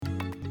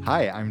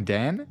Hi, I'm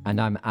Dan.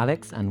 And I'm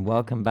Alex, and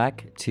welcome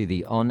back to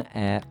the On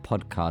Air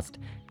podcast.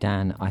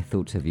 Dan, I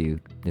thought of you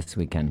this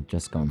weekend,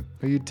 just gone.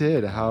 Oh, you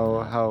did?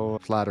 How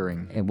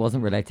flattering. It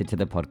wasn't related to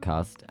the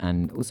podcast,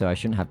 and also I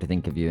shouldn't have to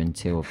think of you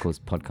until, of course,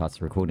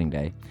 podcast recording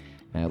day,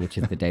 which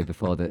is the day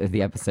before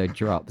the episode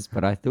drops.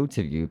 But I thought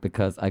of you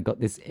because I got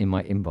this in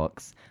my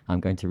inbox.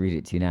 I'm going to read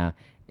it to you now.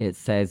 It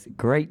says,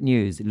 great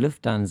news,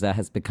 Lufthansa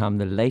has become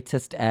the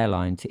latest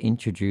airline to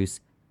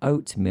introduce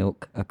oat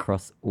milk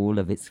across all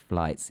of its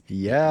flights.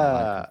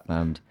 Yeah.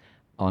 Confirmed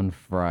on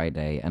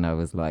Friday, and I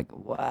was like,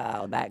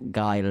 wow, that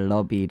guy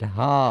lobbied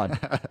hard.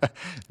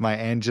 My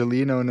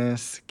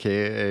Angelino-ness,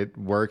 it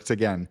worked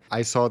again.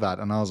 I saw that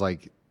and I was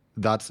like,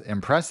 that's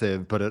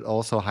impressive, but it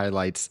also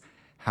highlights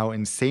how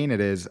insane it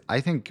is.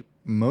 I think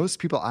most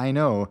people I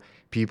know,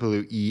 people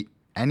who eat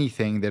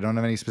anything, they don't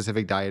have any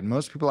specific diet,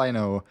 most people I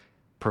know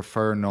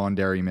prefer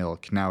non-dairy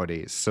milk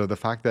nowadays. So the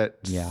fact that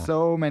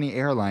so many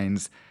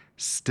airlines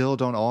still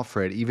don't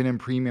offer it, even in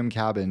premium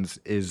cabins,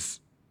 is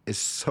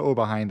so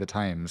behind the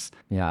times.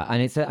 Yeah,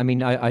 and it's,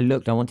 I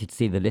looked, I wanted to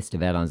see the list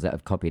of airlines that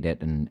have copied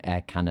it, and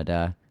Air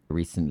Canada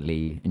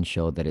recently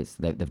ensured that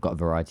they've got a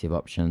variety of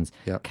options.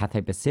 Yep.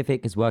 Cathay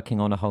Pacific is working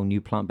on a whole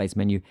new plant-based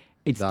menu.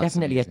 It's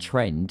definitely amazing. A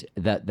trend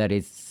that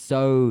is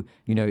so,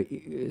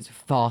 it's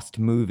fast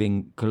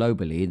moving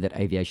globally that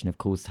aviation, of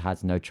course,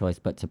 has no choice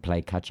but to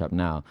play catch up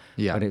now.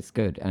 Yeah. But it's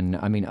good. And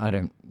I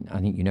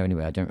think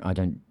anyway, I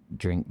don't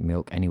drink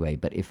milk anyway,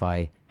 but if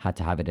I had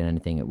to have it in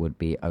anything, it would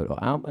be oat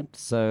or almond.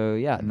 So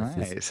yeah,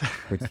 this is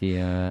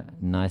pretty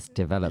nice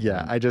development.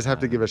 Yeah, I just have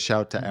to give a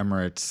shout to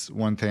Emirates.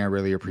 One thing I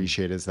really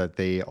appreciate is that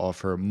they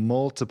offer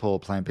multiple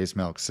plant-based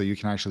milks, so you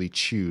can actually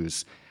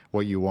choose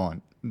what you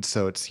want.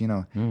 So it's,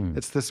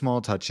 it's the small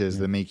touches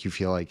that make you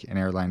feel like an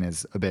airline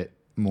is a bit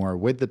more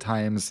with the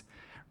times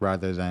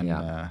rather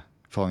than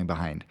falling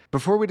behind.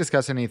 Before we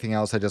discuss anything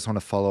else, I just want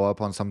to follow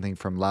up on something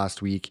from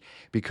last week,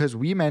 because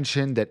we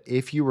mentioned that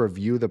if you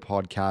review the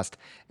podcast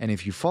and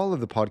if you follow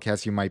the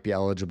podcast, you might be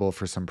eligible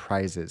for some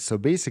prizes. So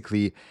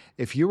basically,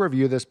 if you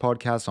review this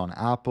podcast on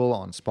Apple,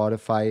 on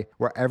Spotify,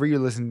 wherever you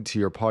listen to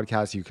your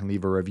podcast, you can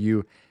leave a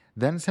review.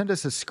 Then send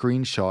us a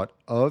screenshot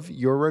of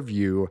your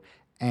review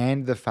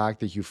and the fact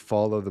that you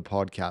follow the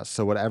podcast.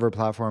 So whatever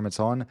platform it's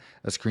on,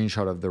 a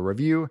screenshot of the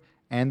review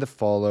and the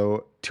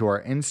follow to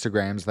our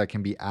Instagrams that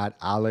can be at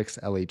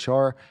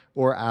AlexLHR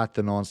or at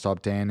the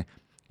Nonstop Dan.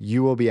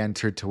 You will be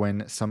entered to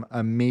win some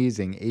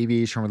amazing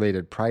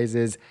aviation-related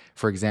prizes.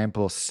 For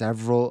example,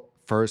 several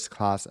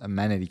first-class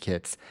amenity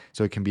kits.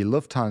 So it can be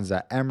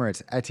Lufthansa,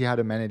 Emirates, Etihad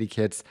amenity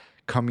kits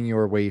coming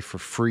your way for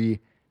free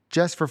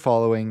just for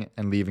following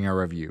and leaving a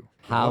review.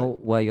 How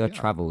were your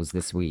travels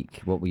this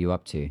week? What were you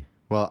up to?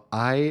 Well,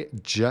 I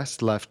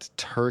just left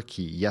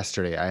Turkey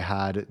yesterday. I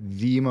had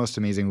the most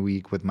amazing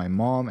week with my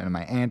mom and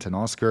my aunt and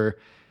Oscar.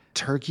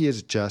 Turkey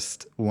is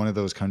just one of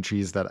those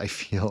countries that I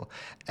feel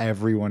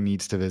everyone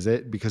needs to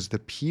visit, because the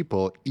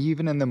people,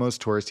 even in the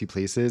most touristy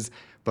places,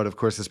 but of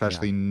course,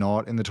 especially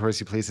not in the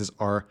touristy places,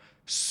 are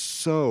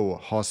so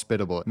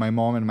hospitable. My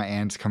mom and my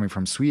aunt, coming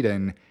from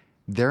Sweden,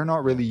 they're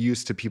not really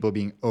used to people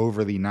being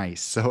overly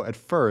nice. So at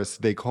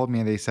first they called me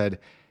and they said,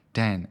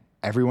 Dan,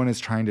 everyone is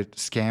trying to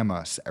scam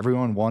us.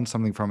 Everyone wants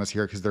something from us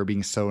here because they're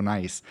being so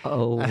nice.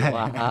 Oh,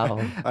 wow.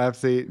 I have to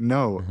say,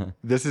 no,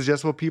 this is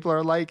just what people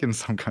are like in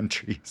some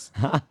countries.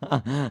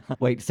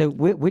 Wait, so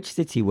which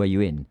city were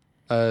you in?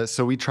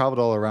 So we traveled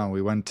all around.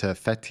 We went to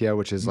Fethiye,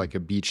 which is like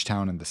a beach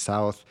town in the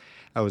south.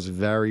 I was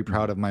very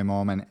proud of my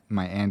mom and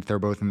my aunt. They're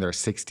both in their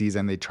 60s,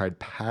 and they tried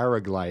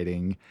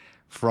paragliding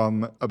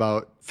from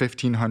about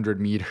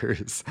 1,500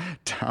 meters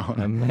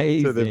down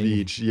to the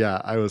beach.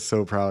 Yeah, I was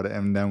so proud.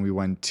 And then we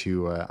went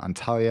to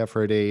Antalya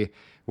for a day,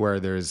 where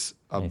there's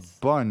a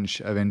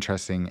bunch of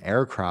interesting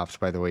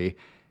aircraft, by the way.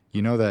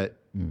 You know that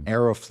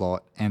Aeroflot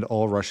and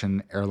all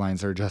Russian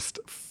airlines are just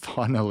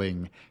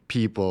funneling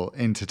people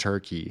into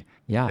Turkey.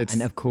 Yeah,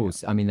 and of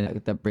course,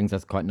 that brings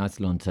us quite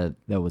nicely on to,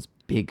 there was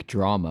big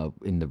drama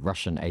in the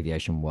Russian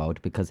aviation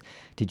world, because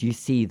did you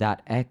see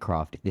that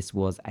aircraft? This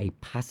was a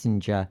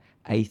passenger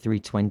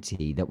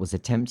A320 that was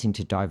attempting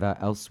to divert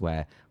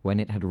elsewhere when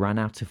it had run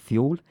out of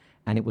fuel,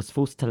 and it was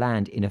forced to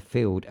land in a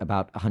field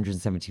about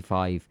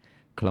 175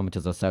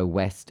 kilometers or so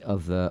west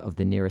of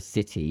the nearest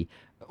city.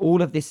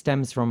 All of this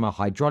stems from a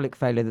hydraulic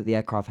failure that the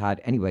aircraft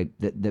had. Anyway,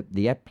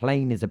 the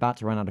airplane is about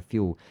to run out of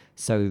fuel.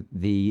 So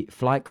the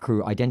flight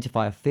crew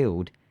identify a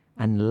field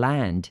and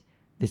land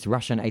this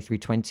Russian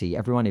A320.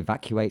 Everyone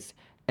evacuates.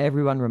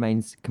 Everyone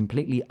remains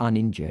completely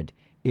uninjured.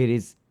 It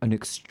is an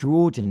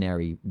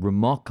extraordinary,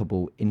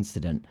 remarkable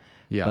incident.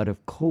 Yeah. But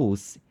of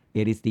course,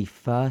 it is the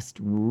first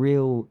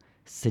real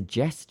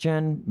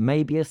suggestion,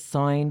 maybe a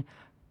sign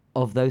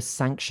of those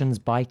sanctions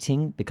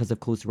biting, because of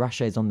course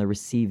Russia is on the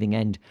receiving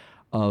end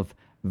of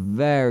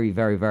very,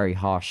 very, very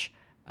harsh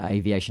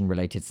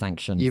aviation-related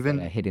sanctions that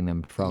are hitting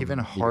them from even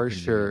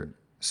harsher.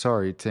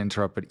 Sorry to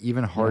interrupt, but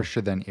even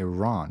harsher than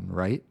Iran,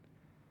 right?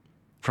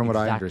 From what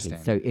I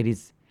understand. So it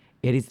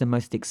is the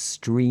most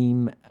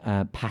extreme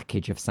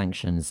package of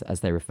sanctions, as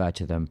they refer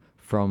to them,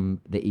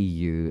 from the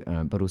EU,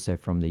 but also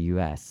from the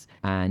US.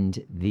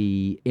 And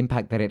the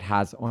impact that it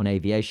has on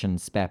aviation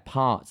spare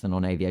parts and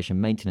on aviation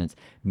maintenance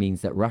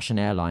means that Russian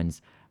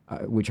airlines,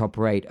 which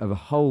operate a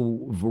whole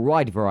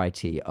wide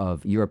variety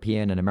of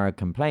European and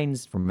American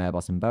planes from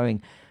Airbus and Boeing,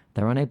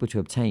 they're unable to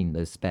obtain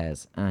those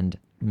spares. And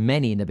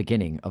many in the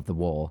beginning of the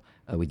war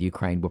with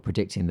Ukraine were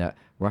predicting that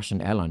Russian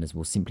airliners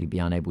will simply be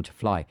unable to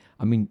fly.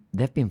 I mean,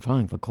 they've been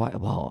flying for quite a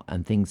while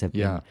and things have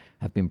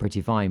been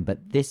pretty fine. But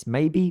this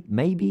maybe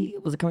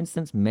it was a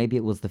coincidence. Maybe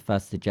it was the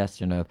first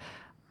suggestion of,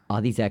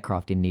 are these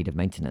aircraft in need of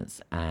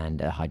maintenance?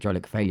 And a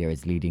hydraulic failure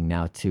is leading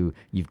now to,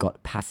 you've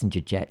got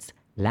passenger jets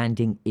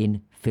landing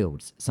in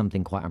fields,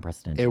 something quite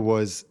unprecedented. It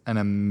was an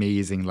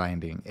amazing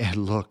landing. It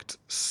looked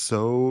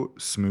so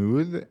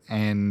smooth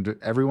and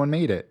everyone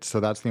made it. So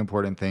that's the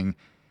important thing.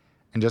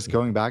 And just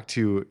going back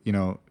to,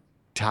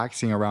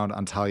 taxiing around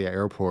Antalya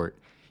Airport,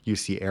 you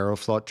see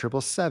Aeroflot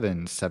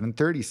 777s,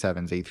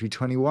 737s,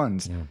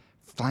 A321s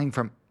flying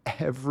from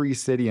every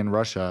city in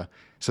Russia.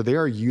 So they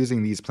are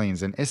using these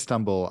planes. In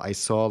Istanbul, I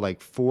saw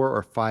like 4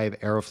 or 5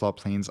 Aeroflot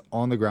planes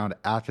on the ground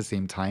at the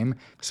same time.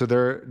 So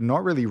they're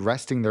not really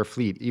resting their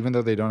fleet, even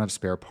though they don't have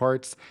spare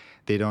parts.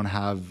 They don't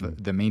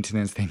have the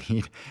maintenance they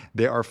need.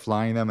 They are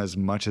flying them as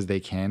much as they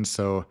can.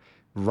 So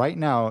right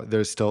now,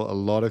 there's still a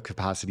lot of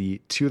capacity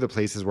to the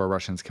places where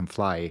Russians can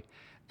fly.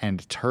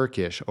 And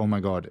Turkish, oh my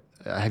God,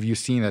 have you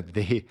seen that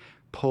they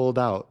pulled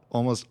out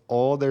almost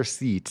all their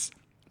seats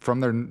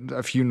from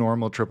a few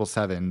normal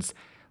 777s,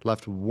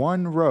 left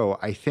one row,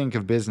 I think,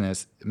 of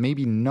business,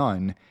 maybe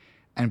none,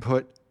 and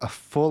put a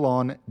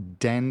full-on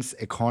dense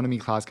economy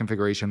class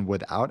configuration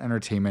without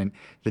entertainment,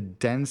 the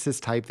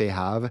densest type they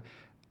have.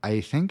 I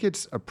think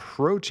it's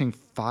approaching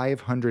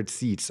 500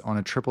 seats on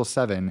a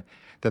 777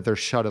 that they're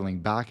shuttling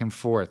back and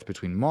forth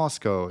between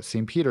Moscow,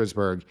 St.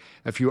 Petersburg,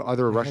 a few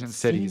other Russian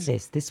cities.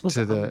 This was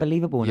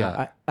unbelievable.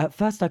 Yeah. At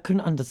first, I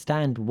couldn't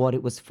understand what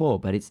it was for,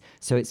 but it's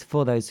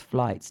for those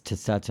flights to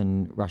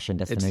certain Russian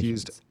destinations.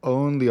 It's used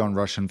only on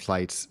Russian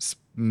flights,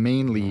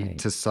 mainly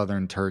to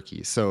southern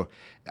Turkey. So,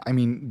 I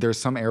mean, there's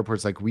some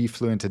airports, like we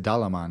flew into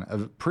Dalaman,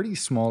 a pretty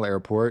small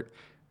airport,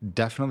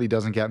 definitely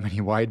doesn't get many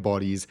wide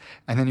bodies.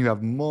 And then you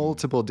have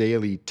multiple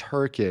daily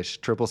Turkish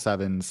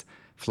 777s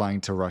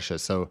flying to Russia.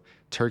 So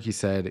Turkey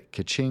said,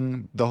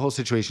 ka-ching. The whole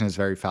situation is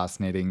very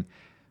fascinating.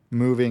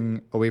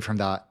 Moving away from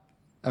that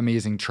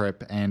amazing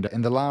trip. And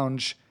in the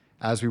lounge,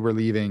 as we were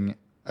leaving,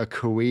 a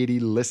Kuwaiti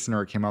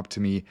listener came up to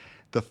me,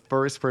 the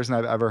first person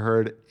I've ever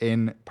heard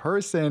in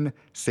person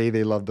say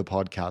they loved the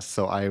podcast.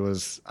 So I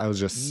was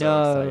just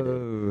so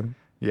excited.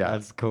 Yeah,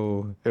 that's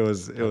cool. It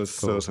was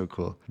cool. so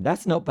cool.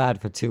 That's not bad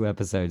for 2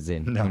 episodes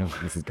in. No.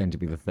 This is going to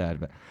be the third,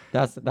 but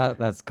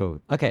that's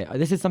cool. Okay,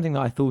 this is something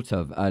that I thought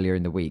of earlier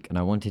in the week, and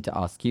I wanted to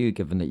ask you,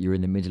 given that you're in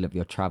the middle of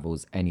your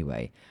travels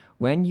anyway,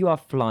 when you are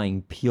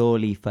flying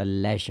purely for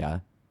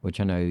leisure,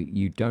 which I know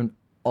you don't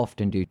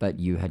often do, but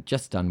you had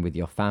just done with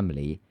your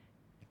family,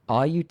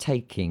 are you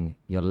taking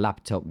your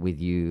laptop with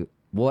you?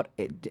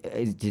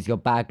 Does your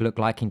bag look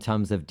like in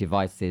terms of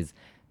devices?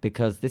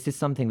 Because this is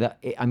something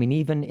that, I mean,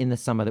 even in the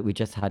summer that we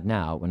just had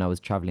now, when I was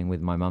traveling with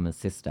my mum and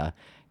sister,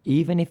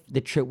 even if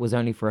the trip was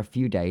only for a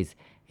few days,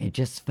 it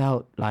just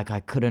felt like I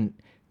couldn't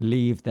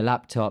leave the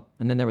laptop.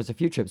 And then there was a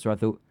few trips where I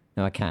thought,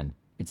 no, I can.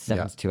 It's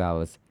 72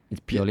 hours.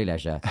 It's purely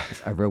leisure.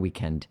 It's over a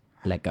weekend.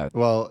 Let go.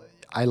 Well,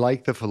 I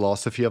like the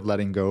philosophy of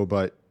letting go,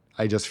 but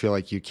I just feel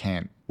like you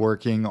can't.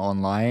 Working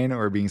online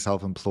or being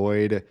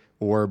self-employed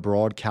or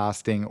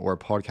broadcasting or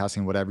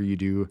podcasting, whatever you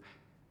do,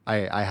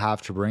 I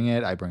have to bring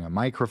it. I bring a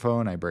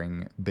microphone. I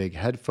bring big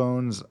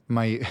headphones.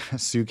 My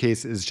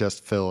suitcase is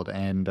just filled,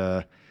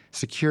 and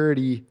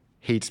security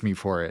hates me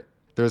for it.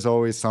 There's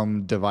always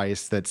some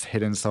device that's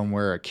hidden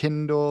somewhere, a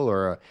Kindle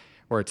or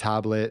a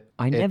tablet.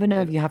 I never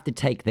know if you have to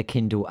take the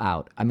Kindle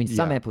out. I mean,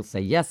 some airports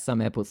say yes,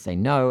 some airports say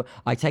no.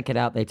 I take it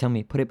out. They tell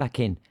me, put it back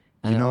in.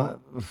 And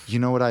you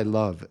know what I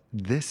love?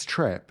 This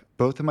trip,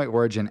 both in my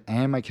origin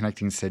and my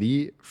connecting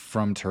city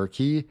from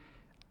Turkey,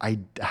 I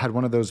had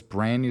one of those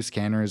brand new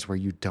scanners where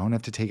you don't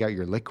have to take out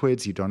your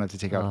liquids. You don't have to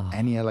take out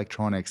any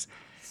electronics.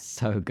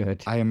 So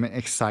good. I am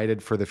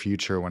excited for the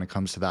future when it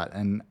comes to that.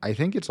 And I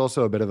think it's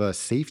also a bit of a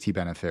safety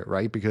benefit,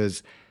 right?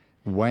 Because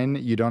when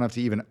you don't have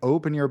to even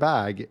open your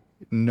bag,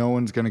 no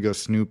one's going to go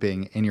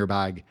snooping in your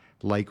bag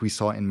like we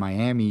saw in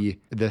Miami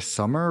this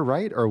summer,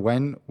 right? Or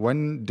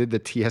when did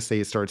the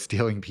TSA start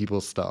stealing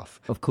people's stuff?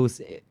 Of course,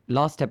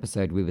 last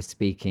episode we were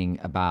speaking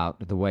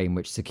about the way in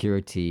which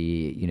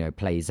security,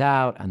 plays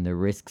out and the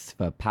risks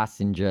for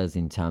passengers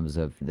in terms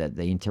of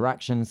the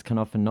interactions can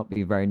often not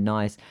be very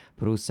nice,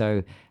 but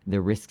also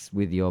the risks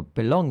with your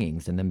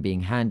belongings and them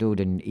being handled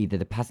and either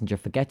the passenger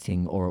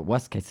forgetting or,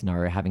 worst case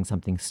scenario, having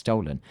something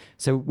stolen.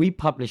 So we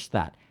published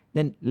that.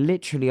 Then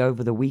literally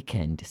over the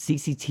weekend,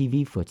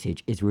 CCTV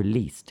footage is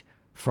released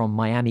from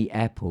Miami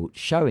Airport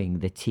showing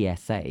the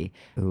TSA,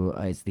 who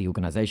is the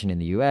organization in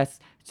the US,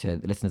 to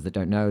the listeners that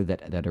don't know,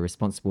 that are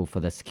responsible for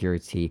the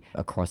security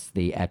across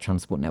the air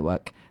transport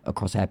network,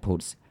 across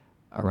airports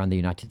around the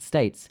United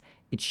States.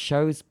 It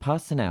shows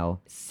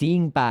personnel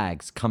seeing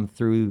bags come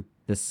through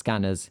the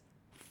scanners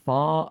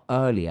far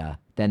earlier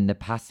than the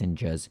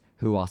passengers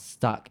who are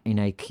stuck in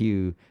a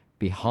queue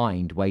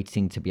behind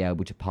waiting to be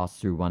able to pass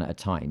through one at a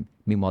time.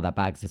 Meanwhile, their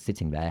bags are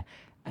sitting there.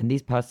 And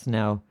these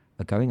personnel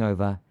are going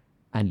over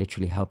and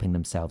literally helping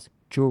themselves.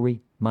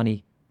 Jewelry,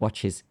 money,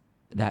 watches.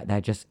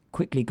 They're just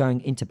quickly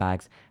going into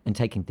bags and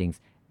taking things.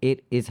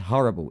 It is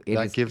horrible.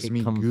 That gives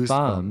me confirms,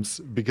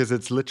 goosebumps because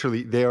it's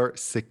literally, they are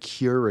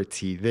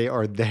security. They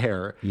are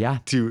there Yeah.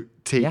 to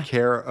take Yeah.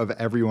 care of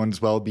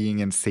everyone's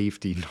well-being and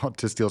safety, not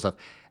to steal stuff.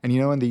 And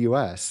in the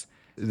US,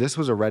 this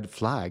was a red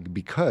flag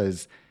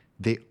because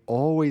they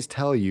always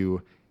tell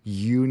you,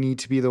 you need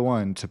to be the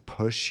one to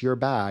push your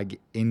bag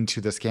into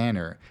the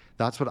scanner.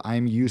 That's what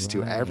I'm used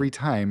to every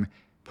time.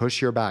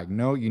 Push your bag.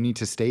 No, you need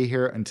to stay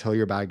here until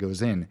your bag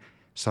goes in.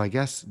 So I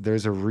guess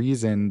there's a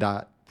reason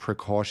that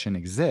precaution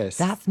exists.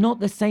 That's not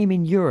the same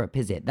in Europe,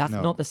 is it? That's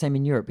No. not the same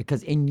in Europe,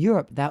 because in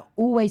Europe, they're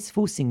always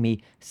forcing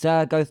me,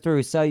 sir, go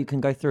through, sir, you can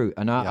go through.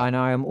 And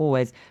I am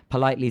always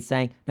politely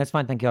saying, that's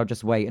fine, thank you, I'll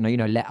just wait.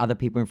 And, let other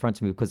people in front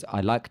of me, because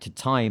I like to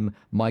time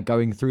my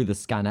going through the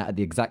scanner at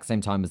the exact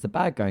same time as the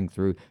bag going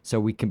through, so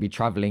we can be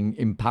traveling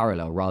in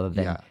parallel rather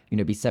than,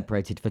 be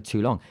separated for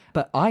too long.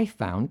 But I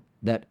found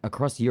that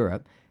across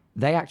Europe,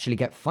 they actually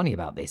get funny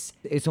about this.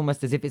 It's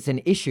almost as if it's an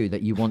issue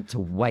that you want to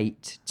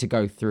wait to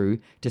go through,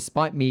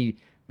 despite me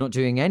not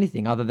doing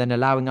anything other than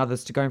allowing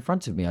others to go in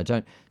front of me.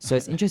 So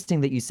it's interesting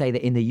that you say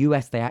that in the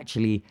US, they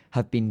actually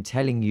have been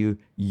telling you,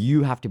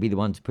 you have to be the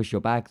one to push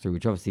your bag through,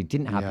 which obviously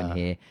didn't happen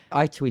here.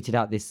 I tweeted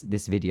out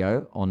this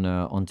video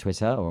on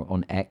Twitter, or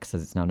on X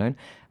as it's now known,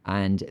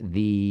 and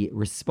the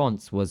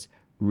response was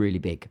really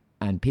big.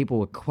 And people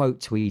were quote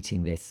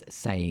tweeting this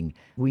saying,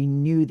 we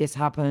knew this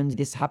happened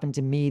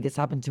to me, this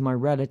happened to my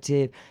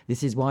relative,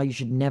 this is why you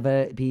should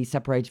never be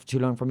separated for too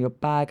long from your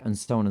bag, and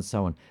so on and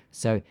so on.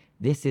 So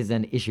this is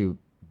an issue,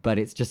 but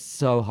it's just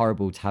so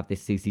horrible to have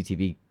this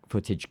CCTV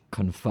footage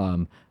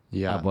confirm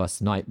our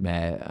worst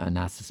nightmare and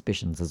our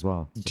suspicions as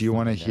well. Do you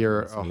want to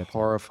hear a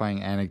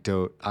horrifying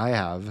anecdote I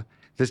have?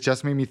 This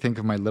just made me think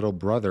of my little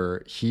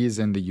brother. He's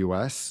in the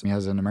US. He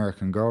has an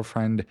American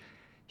girlfriend.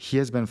 He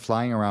has been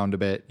flying around a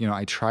bit.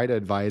 I try to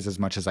advise as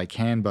much as I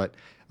can, but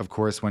of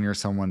course, when you're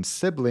someone's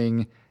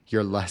sibling,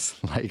 you're less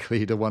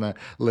likely to want to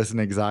listen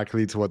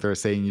exactly to what they're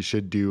saying you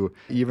should do,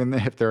 even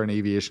if they're an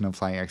aviation and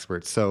flying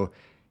expert. So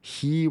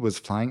he was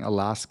flying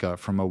Alaska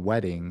from a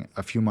wedding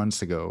a few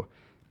months ago,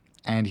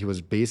 and he was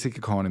basic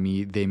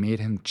economy. They made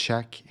him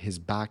check his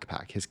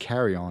backpack, his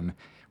carry-on,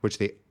 which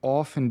they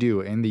often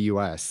do in the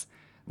US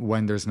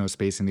when there's no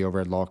space in the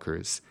overhead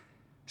lockers.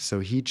 So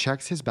he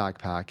checks his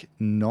backpack,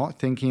 not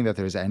thinking that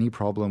there's any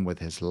problem with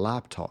his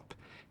laptop,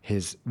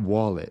 his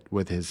wallet,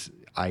 with his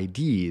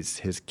IDs,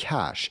 his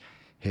cash,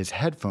 his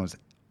headphones,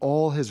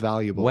 all his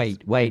valuables.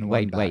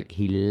 Wait.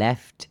 He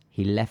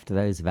left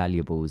those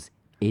valuables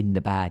in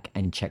the bag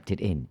and checked it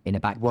in a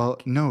backpack. Well,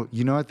 no,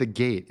 at the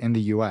gate in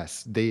the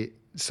US,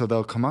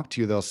 they'll come up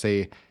to you, they'll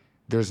say,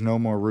 there's no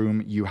more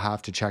room, you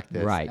have to check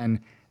this. Right.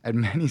 And at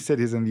many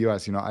cities in the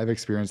US, I've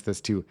experienced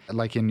this too.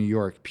 Like in New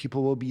York,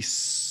 people will be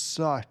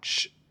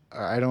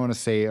I don't want to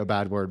say a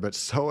bad word, but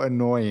so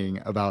annoying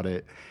about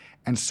it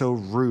and so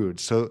rude.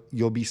 So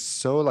you'll be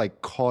so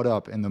caught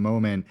up in the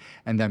moment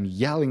and them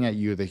yelling at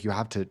you that you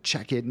have to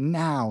check it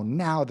now,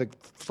 the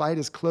flight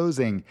is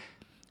closing.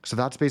 So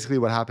that's basically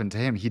what happened to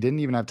him. He didn't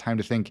even have time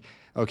to think,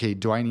 okay,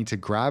 do I need to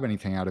grab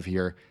anything out of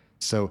here?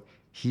 So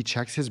he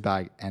checks his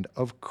bag, and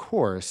of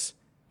course,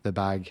 the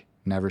bag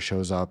never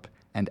shows up,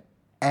 and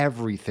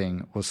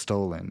everything was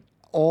stolen.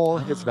 All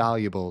his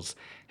valuables,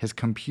 his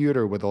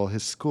computer with all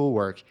his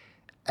schoolwork,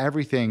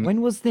 everything.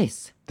 When was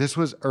this? This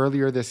was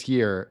earlier this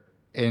year.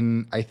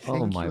 I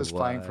think my he was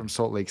flying word. from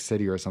Salt Lake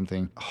City or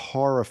something.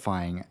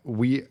 Horrifying.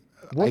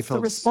 What's the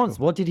response?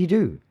 What did he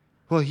do?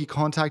 Well, he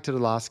contacted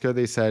Alaska.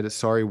 They said,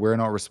 sorry, we're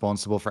not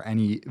responsible for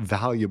any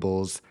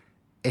valuables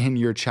in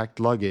your checked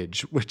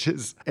luggage,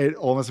 it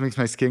almost makes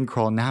my skin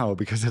crawl now,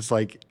 because it's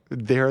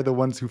they're the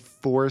ones who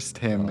forced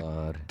him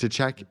to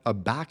check a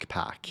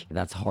backpack.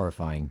 That's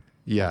horrifying.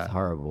 Yeah. That's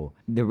horrible.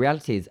 The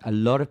reality is a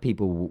lot of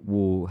people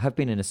will have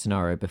been in a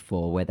scenario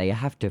before where they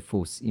have to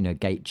force,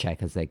 gate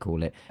check, as they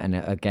call it. And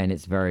again,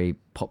 it's very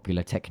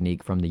popular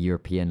technique from the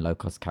European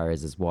low-cost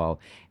carriers as well.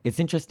 It's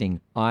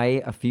interesting.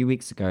 A few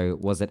weeks ago,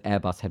 was at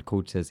Airbus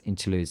headquarters in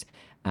Toulouse,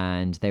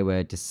 and they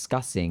were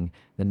discussing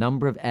the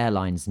number of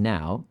airlines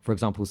now, for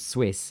example,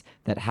 Swiss,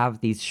 that have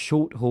these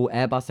short-haul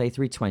Airbus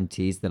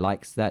A320s, the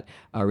likes that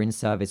are in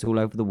service all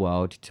over the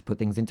world. To put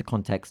things into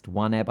context,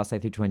 one Airbus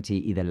A320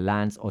 either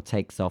lands or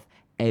takes off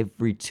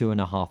every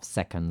 2.5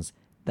 seconds.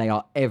 They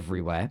are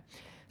everywhere.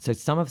 So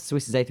some of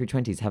Swiss's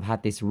A320s have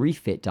had this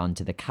refit done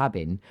to the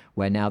cabin,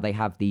 where now they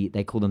have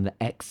they call them the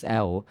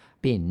XL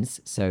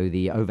bins, so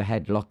the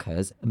overhead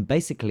lockers. And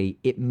basically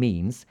it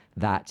means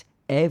that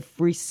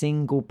every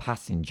single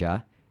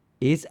passenger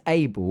is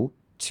able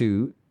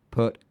to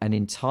put an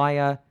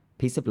entire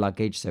piece of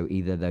luggage, so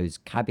either those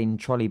cabin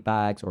trolley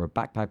bags or a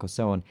backpack or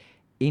so on,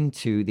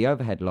 into the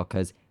overhead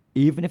lockers,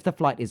 even if the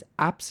flight is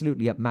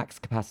absolutely at max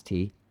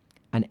capacity,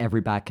 and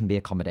every bag can be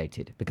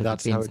accommodated because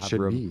That's the how bins it have should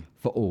room be.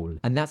 for all.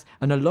 And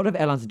a lot of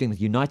airlines are doing this.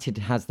 United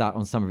has that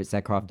on some of its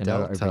aircraft, I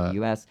know, over in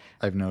the US.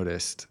 I've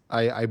noticed.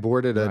 I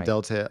boarded a Right.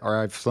 Delta, or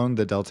I've flown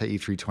the Delta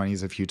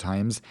A320s a few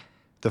times.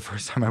 The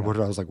first time I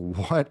boarded, I was like,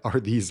 what are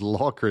these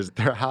lockers?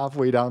 They're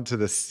halfway down to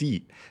the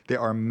seat. They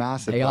are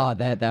massive. They are.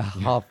 They're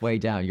halfway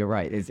down. You're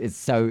right. It's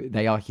so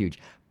they are huge,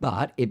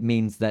 but it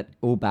means that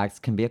all bags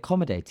can be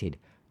accommodated.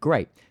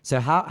 Great. So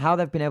how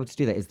they've been able to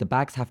do that is the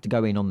bags have to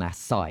go in on their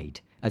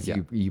side, as Yeah.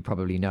 you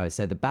probably know.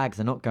 So the bags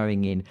are not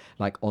going in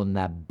like on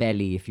their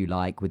belly, if you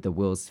like, with the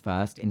wheels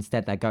first.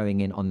 Instead, they're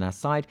going in on their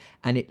side,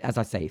 and as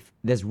I say,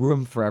 there's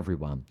room for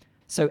everyone.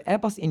 So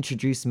Airbus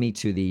introduced me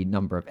to the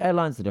number of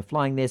airlines that are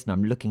flying this, and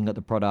I'm looking at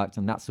the product,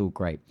 and that's all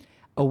great.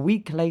 A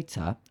week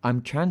later,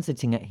 I'm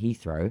transiting at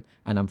Heathrow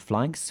and I'm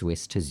flying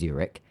Swiss to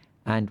Zurich.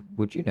 And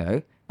would you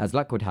know, as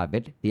luck would have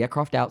it, the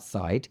aircraft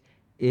outside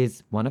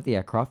is one of the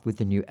aircraft with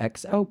the new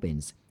XL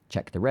bins.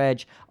 Check the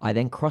reg. I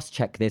then cross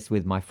check this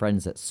with my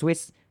friends at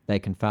Swiss. They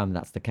confirm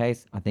that's the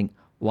case. I think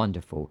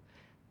wonderful.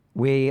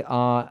 We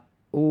are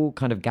all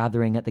kind of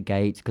gathering at the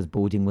gate because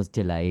boarding was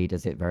delayed,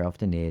 as it very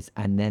often is.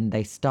 And then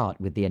they start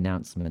with the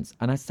announcements.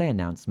 And I say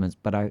announcements,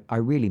 but I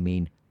really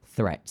mean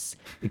threats,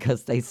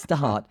 because they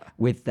start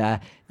with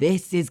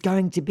this is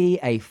going to be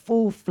a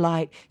full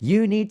flight.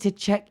 You need to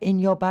check in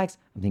your bags.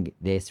 I think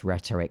this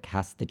rhetoric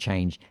has to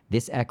change.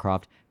 This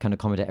aircraft can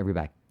accommodate every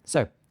bag.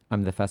 So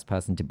I'm the first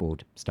person to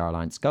board Star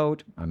Alliance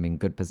Gold. I'm in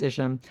good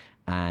position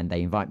and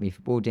they invite me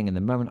for boarding. And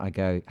the moment I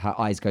go, her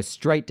eyes go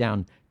straight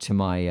down to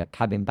my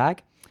cabin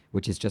bag,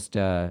 which is just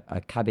a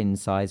cabin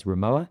size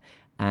Rimowa.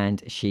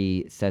 And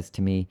she says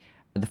to me,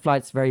 the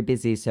flight's very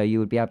busy, so you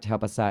would be able to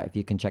help us out if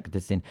you can check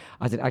this in.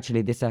 I said,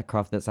 actually, this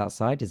aircraft that's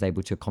outside is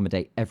able to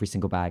accommodate every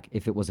single bag.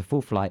 If it was a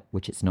full flight,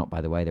 which it's not,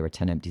 by the way, there are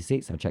 10 empty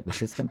seats. I'll check the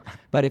system.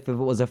 But if it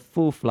was a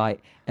full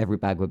flight, every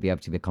bag would be able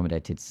to be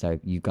accommodated.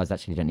 So you guys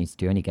actually don't need to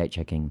do any gate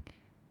checking.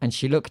 And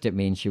she looked at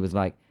me and she was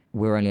like,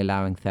 we're only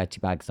allowing 30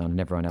 bags on and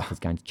everyone else is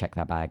going to check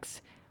their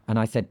bags. And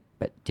I said,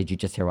 but did you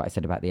just hear what I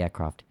said about the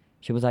aircraft?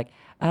 She was like,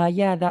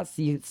 yeah, that's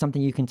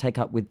something you can take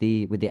up with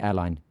the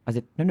airline. I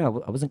said,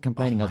 no, I wasn't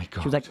complaining. Oh my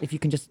She was like, if you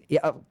can just,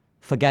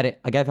 forget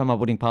it. I gave her my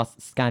boarding pass,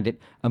 scanned it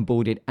and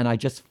boarded. And I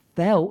just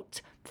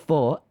felt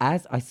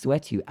as I swear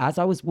to you, as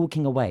I was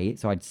walking away,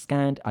 so I'd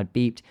scanned, I'd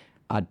beeped,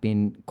 I'd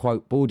been,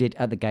 quote, boarded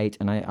at the gate,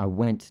 and I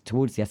went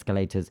towards the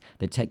escalators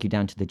that take you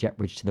down to the jet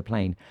bridge to the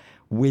plane.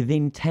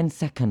 Within 10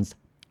 seconds,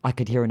 I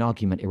could hear an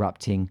argument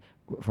erupting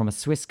from a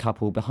Swiss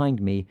couple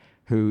behind me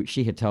who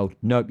she had told,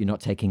 nope, you're not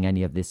taking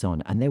any of this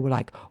on. And they were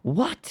like,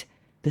 what?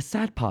 The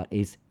sad part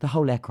is the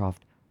whole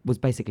aircraft was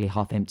basically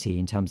half empty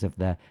in terms of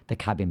the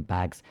cabin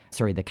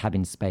the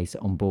cabin space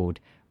on board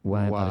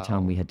by the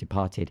time we had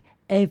departed.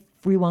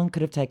 Everyone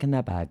could have taken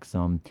their bags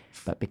on,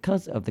 but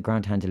because of the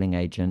ground handling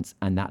agents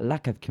and that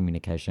lack of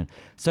communication.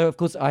 So, of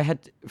course, I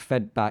had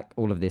fed back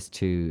all of this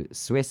to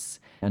Swiss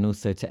and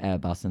also to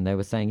Airbus, and they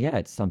were saying, yeah,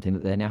 it's something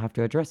that they now have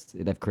to address.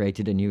 They've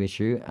created a new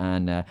issue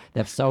and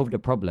they've solved a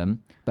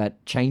problem,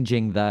 but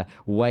changing the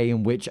way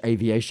in which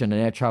aviation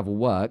and air travel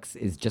works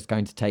is just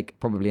going to take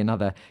probably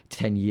another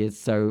 10 years.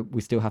 So we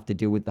still have to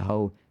deal with the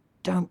whole,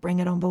 don't bring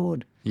it on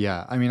board.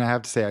 Yeah, I mean, I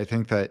have to say, I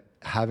think that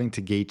having to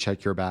gate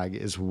check your bag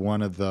is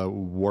one of the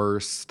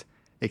worst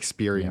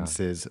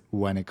experiences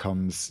when it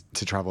comes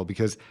to travel,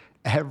 because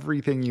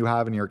everything you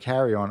have in your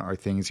carry-on are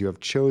things you have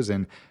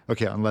chosen.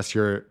 Okay, unless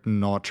you're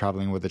not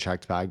traveling with a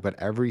checked bag, but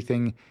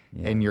everything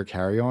in your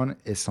carry-on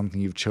is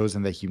something you've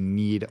chosen that you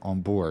need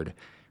on board.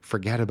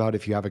 Forget about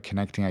if you have a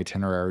connecting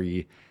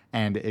itinerary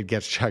and it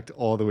gets checked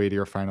all the way to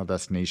your final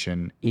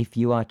destination. If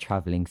you are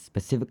traveling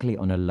specifically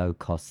on a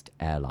low-cost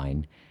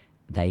airline,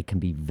 they can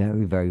be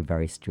very, very,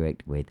 very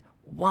strict with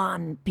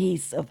one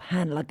piece of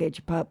hand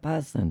luggage per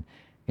person.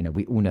 You know,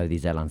 we all know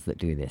these airlines that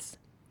do this.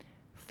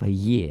 For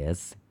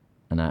years,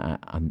 and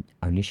I'm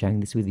only sharing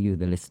this with you,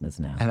 the listeners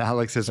now. And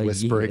Alex is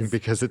whispering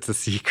because it's a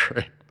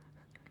secret.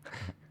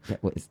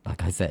 Well,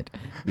 like I said,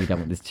 we don't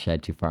want this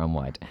shared too far and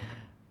wide.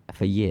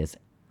 For years,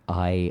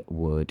 I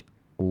would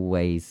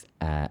always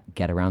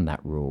get around that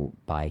rule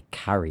by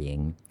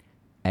carrying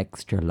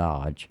extra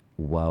large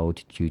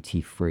world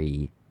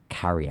duty-free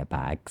carrier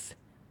bags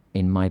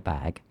in my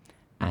bag,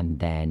 and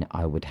then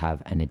I would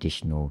have an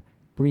additional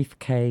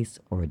briefcase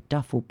or a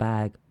duffel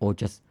bag or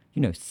just,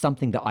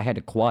 something that I had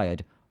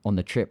acquired on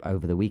the trip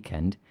over the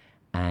weekend.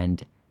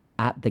 And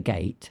at the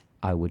gate,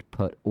 I would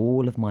put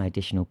all of my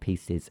additional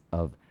pieces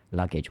of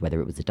luggage,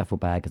 whether it was a duffel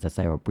bag, as I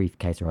say, or a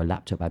briefcase or a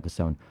laptop bag or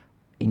so on,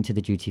 into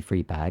the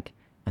duty-free bag.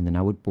 And then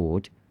I would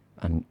board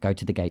and go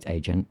to the gate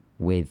agent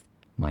with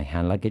my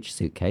hand luggage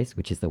suitcase,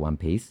 which is the one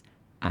piece,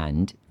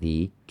 and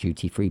the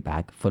duty-free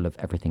bag full of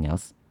everything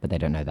else, but they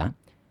don't know that.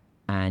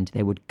 And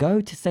they would go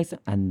to say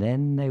something, and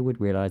then they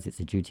would realize it's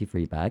a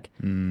duty-free bag.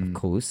 Of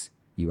course,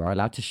 you are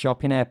allowed to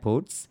shop in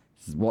airports.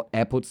 This is what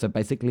airports are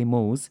basically,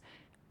 malls.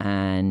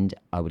 and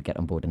I would get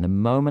on board. And the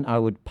moment I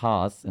would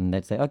pass, and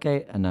they'd say,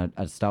 okay, and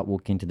I'd start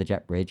walking to the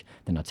jet bridge,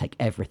 then I'd take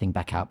everything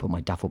back out, put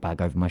my duffel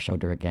bag over my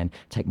shoulder again,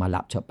 take my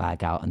laptop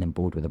bag out, and then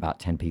board with about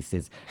 10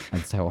 pieces,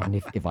 and so on,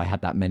 if I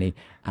had that many.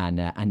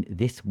 And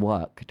this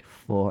worked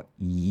for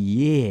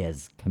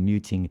years,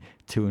 commuting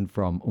to and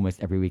from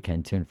almost every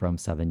weekend, to and from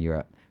Southern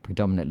Europe,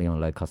 predominantly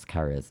on low-cost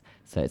carriers.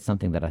 So it's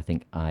something that I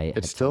think I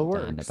had still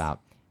told Dan works.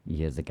 about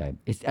years ago.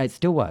 It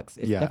still works.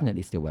 It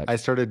definitely still works. I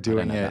started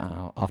doing I don't know it.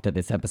 about after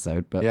this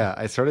episode, but Yeah,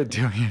 I started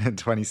doing it in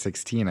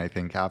 2016, I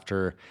think,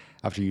 after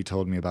you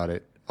told me about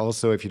it.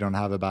 Also, if you don't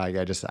have a bag,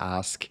 I just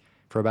ask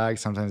for a bag.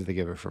 Sometimes they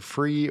give it for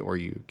free, or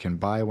you can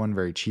buy one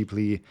very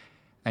cheaply.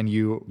 And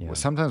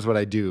sometimes what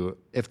I do,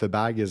 if the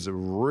bag is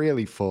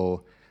really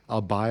full,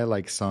 I'll buy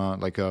like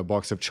a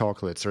box of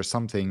chocolates or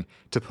something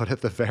to put at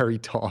the very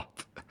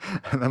top.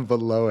 And then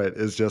below it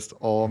is just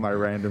all my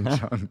random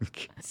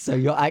junk. So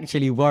you're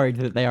actually worried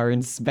that they are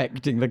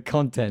inspecting the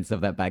contents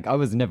of that bag. I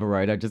was never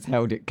worried. I just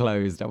held it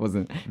closed. I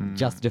wasn't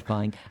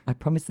justifying. I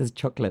promise there's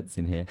chocolates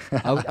in here.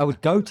 I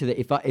would go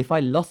to if I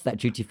lost that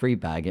duty-free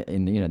bag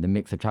in the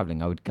mix of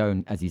traveling, I would go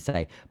and, as you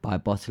say, buy a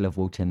bottle of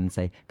water and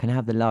say, can I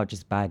have the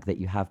largest bag that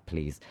you have,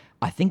 please?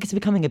 I think it's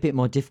becoming a bit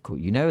more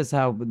difficult. As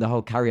how the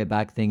whole carrier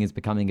bag thing is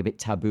becoming a bit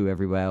taboo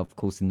everywhere, of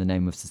course, in the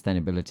name of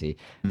sustainability.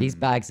 These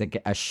bags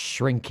are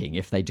shrinking,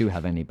 if they do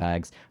have any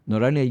bags.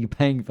 Not only are you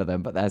paying for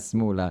them, but they're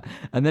smaller.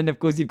 And then, of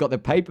course, you've got the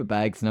paper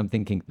bags, and I'm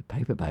thinking, the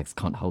paper bags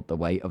can't hold the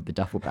weight of the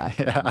duffel bag.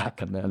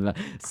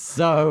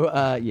 So,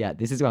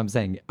 this is what I'm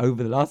saying.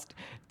 Over the last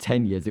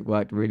 10 years, it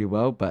worked really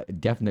well, but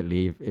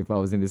definitely, if I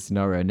was in this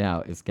scenario now,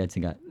 it's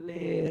getting a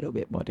little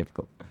bit more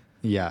difficult.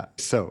 Yeah.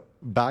 So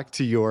back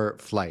to your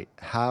flight.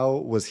 How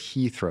was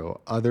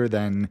Heathrow, other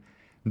than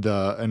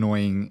the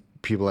annoying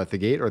people at the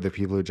gate or the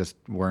people who just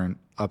weren't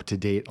up to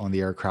date on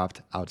the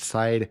aircraft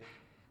outside?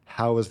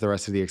 How was the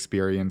rest of the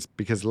experience?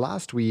 Because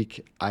last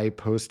week I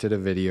posted a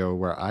video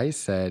where I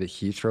said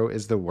Heathrow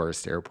is the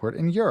worst airport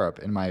in Europe,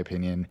 in my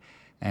opinion.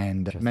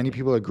 And many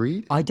people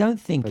agreed. I don't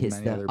think but it's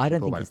many the other I don't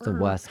people think it's went,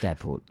 the worst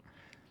airport.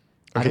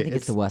 I don't think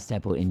it's the worst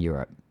airport in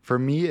Europe. For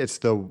me, it's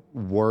the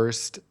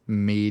worst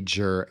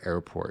major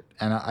airport.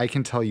 And I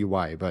can tell you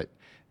why, but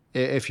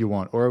if you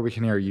want, or we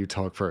can hear you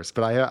talk first.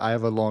 But I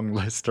have a long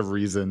list of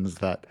reasons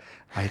that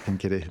I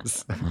think it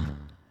is.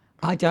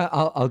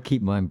 I'll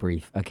keep mine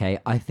brief, okay?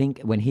 I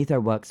think when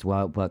Heathrow works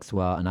well, it works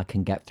well, and I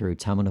can get through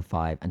Terminal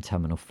 5 and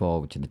Terminal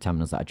 4, which are the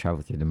terminals that I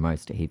travel through the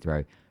most at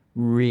Heathrow,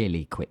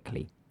 really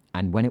quickly.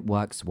 And when it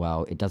works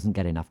well, it doesn't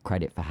get enough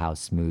credit for how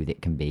smooth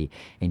it can be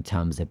in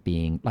terms of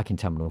being, like in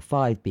Terminal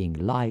 5, being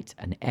light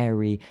and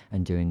airy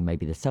and doing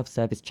maybe the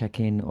self-service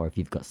check-in, or if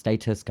you've got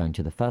status, going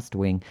to the first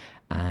wing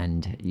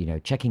and,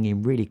 checking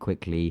in really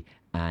quickly,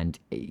 and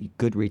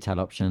good retail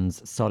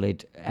options,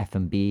 solid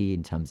F&B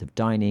in terms of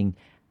dining,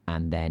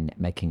 and then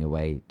making your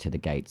way to the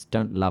gates.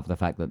 Don't love the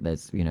fact that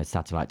there's,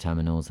 satellite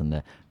terminals and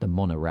the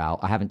monorail.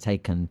 I haven't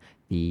taken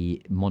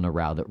the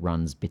monorail that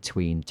runs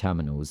between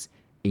terminals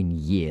in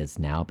years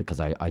now, because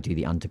I do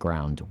the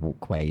underground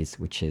walkways,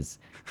 which is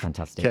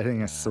fantastic.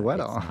 Getting a sweat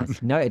on.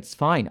 Nice. No, it's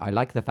fine. I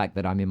like the fact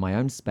that I'm in my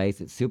own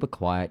space. It's super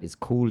quiet. It's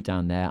cool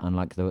down there,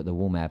 unlike the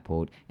warm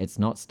airport. It's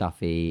not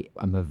stuffy.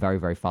 I'm a very,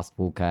 very fast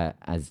walker,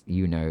 as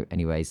you know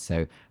anyway,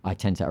 so I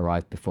tend to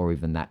arrive before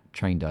even that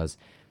train does.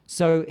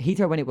 So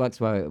Heathrow, when it works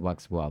well, it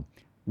works well.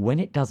 When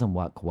it doesn't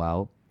work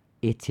well,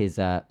 it is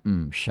a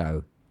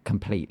show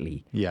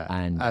completely. Yeah,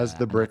 and as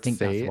the Brits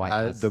say,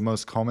 the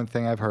most common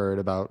thing I've heard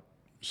about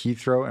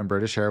Heathrow and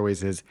British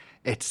Airways is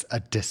it's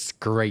a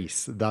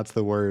disgrace. That's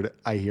the word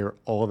I hear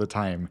all the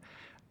time.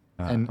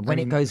 And when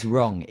it goes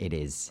wrong, it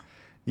is.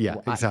 Yeah,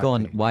 exactly. Go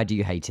on, why do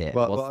you hate it?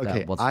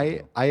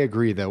 Okay. I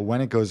agree that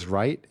when it goes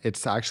right,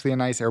 it's actually a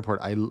nice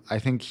airport. I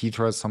think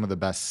Heathrow has some of the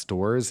best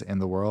stores in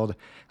the world.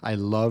 I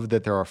love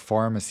that there are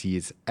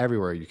pharmacies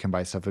everywhere. You can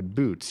buy stuff at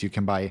Boots. You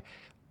can buy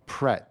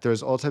Pret.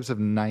 There's all types of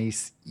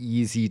nice,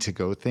 easy to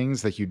go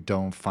things that you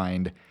don't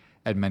find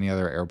at many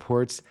other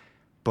airports.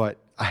 But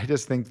I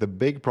just think the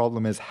big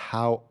problem is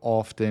how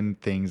often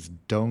things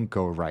don't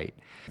go right.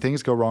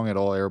 Things go wrong at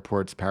all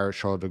airports. Paris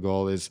Charles de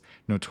Gaulle is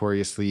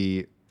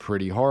notoriously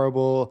pretty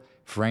horrible.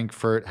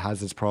 Frankfurt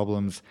has its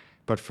problems.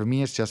 But for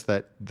me, it's just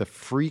that the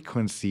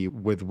frequency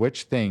with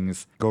which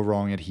things go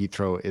wrong at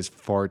Heathrow is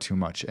far too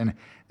much. And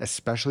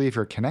especially if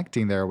you're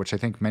connecting there, which I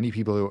think many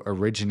people who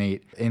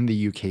originate in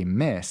the UK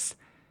miss,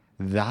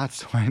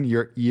 that's when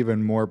you're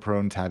even more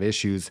prone to have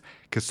issues,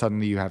 because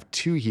suddenly you have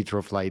 2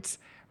 Heathrow flights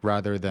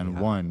rather than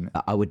 1.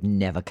 I would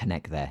never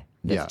connect there.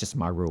 That's just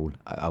my rule.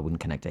 I wouldn't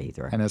connect at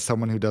Heathrow. And as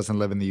someone who doesn't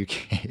live in the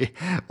UK,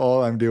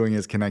 all I'm doing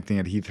is connecting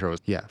at Heathrow.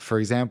 Yeah, for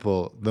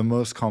example, the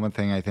most common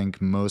thing I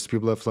think most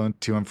people who have flown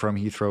to and from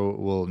Heathrow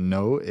will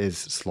know is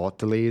slot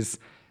delays,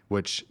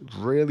 which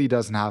really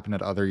doesn't happen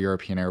at other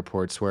European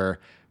airports, where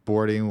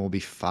boarding will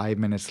be 5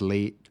 minutes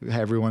late.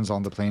 Everyone's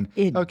on the plane.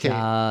 It okay,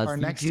 does. our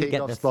next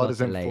takeoff slot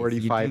is in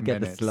 45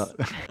 minutes.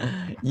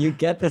 You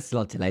get the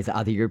slot delays at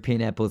other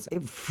European airports.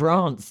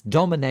 France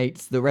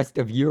dominates the rest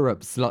of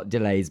Europe's slot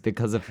delays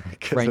because of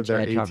French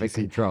air traffic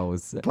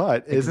controls.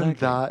 But isn't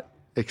that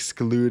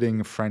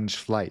excluding French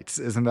flights.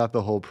 Isn't that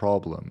the whole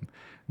problem?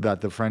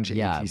 That the French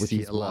Yeah, which ATC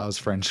is what allows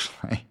French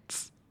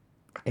flights.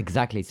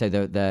 exactly. So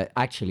the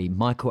actually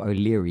Michael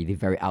O'Leary, the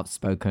very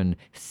outspoken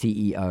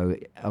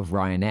CEO of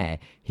Ryanair,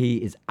 he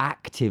is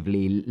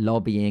actively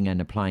lobbying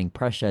and applying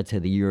pressure to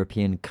the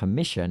European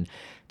Commission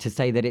to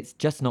say that it's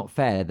just not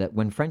fair that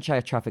when French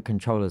air traffic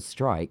controllers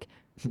strike,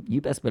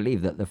 you best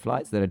believe that the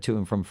flights that are to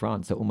and from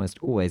France are almost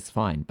always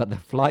fine. But the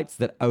flights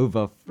that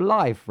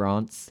overfly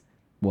France,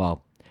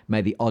 well,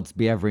 may the odds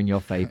be ever in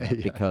your favor,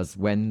 because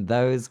when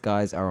those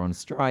guys are on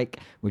strike,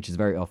 which is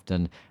very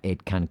often,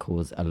 it can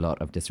cause a lot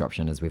of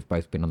disruption, as we've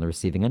both been on the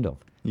receiving end of.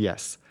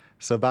 Yes.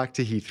 So back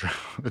to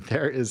Heathrow.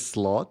 There is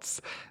slots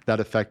that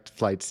affect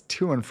flights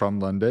to and from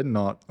London,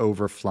 not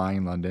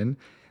overflying London.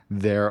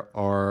 There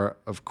are,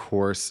 of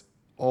course,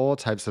 all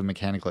types of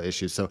mechanical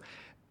issues. So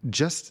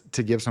just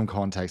to give some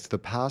context, the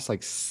past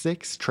like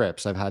 6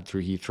 trips I've had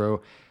through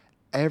Heathrow,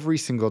 every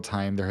single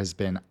time there has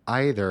been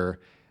either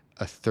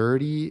a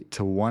 30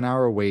 to 1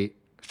 hour wait,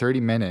 30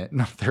 minute,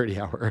 not 30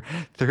 hour,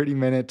 30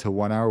 minute to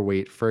 1 hour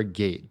wait for a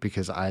gate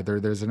because either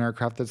there's an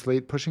aircraft that's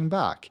late pushing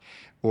back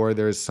or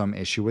there's some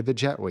issue with the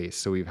jetway.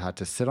 So we've had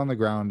to sit on the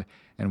ground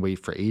and wait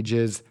for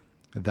ages.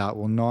 That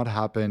will not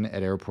happen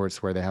at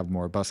airports where they have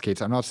more bus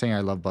gates. I'm not saying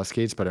I love bus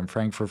gates, but in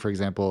Frankfurt, for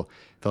example,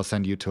 they'll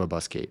send you to a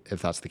bus gate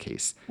if that's the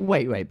case.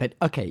 Wait, but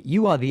okay,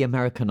 you are the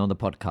American on the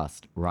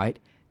podcast, right?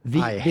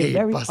 I hate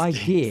very bus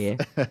idea,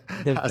 gates.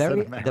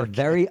 the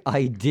very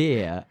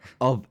idea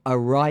of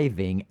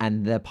arriving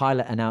and the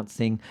pilot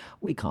announcing,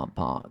 we can't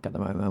park at the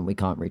moment, we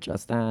can't reach our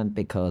stand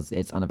because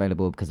it's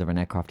unavailable because of an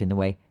aircraft in the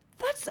way.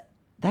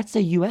 That's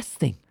a US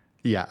thing.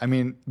 Yeah, I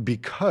mean,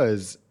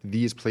 because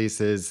these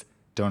places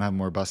don't have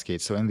more bus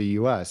gates. So in the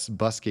US,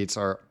 bus gates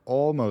are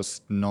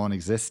almost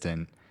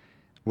non-existent,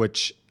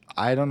 which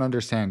I don't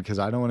understand because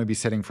I don't want to be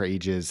sitting for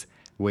ages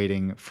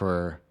waiting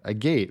for a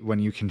gate when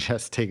you can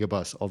just take a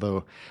bus,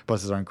 although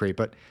buses aren't great.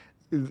 But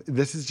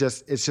it's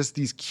just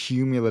these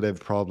cumulative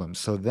problems.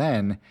 So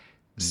then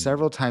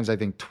several times, I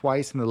think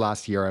twice in the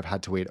last year, I've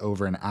had to wait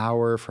over an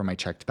hour for my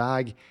checked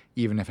bag,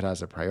 even if it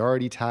has a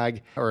priority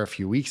tag. Or a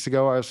few weeks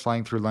ago, I was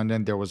flying through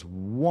London. There was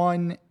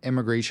one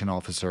immigration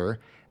officer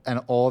and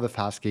all the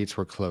fast gates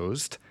were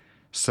closed.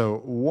 So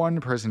one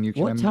person you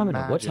can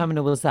imagine. What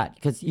terminal was that?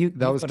 Because you've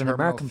That was got an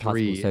Terminal American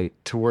 3 passport, so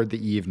toward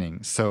the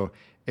evening. So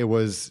it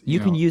was, you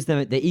can use them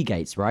at the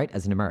e-gates, right?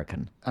 As an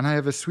American. and I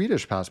have a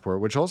Swedish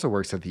passport, which also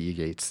works at the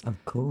e-gates.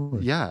 Of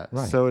course. Yeah.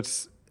 Right. So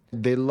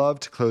they love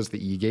to close the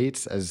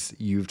e-gates, as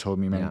you've told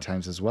me many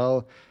times as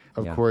well.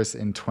 Of course,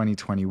 in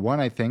 2021,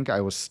 I think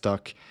I was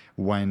stuck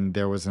when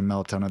there was a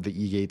meltdown of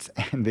the e-gates.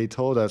 And they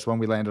told us when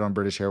we landed on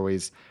British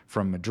Airways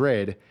from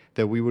Madrid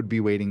that we would be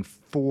waiting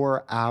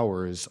 4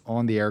 hours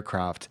on the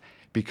aircraft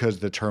because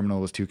the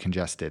terminal was too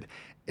congested.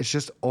 It's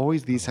just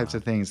always these types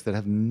of things that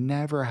have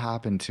never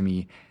happened to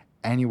me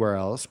anywhere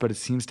else, but it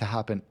seems to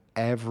happen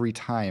every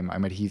time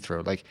I'm at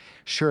Heathrow. Like,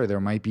 sure, there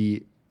might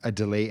be a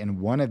delay in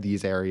one of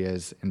these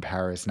areas in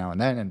Paris now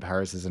and then, and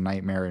Paris is a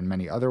nightmare in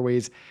many other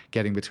ways,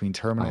 getting between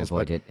terminals. I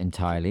avoid it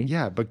entirely.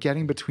 Yeah, but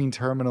getting between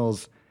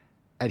terminals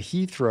at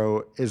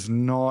Heathrow is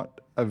not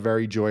a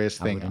very joyous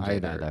thing wouldn't do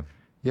that, either. though.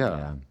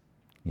 Yeah.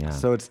 Yeah.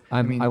 So it's,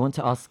 I mean, I want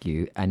to ask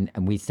you, and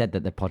we said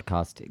that the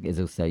podcast is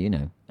also,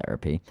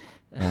 therapy.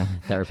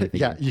 Therapy. for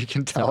yeah, you. you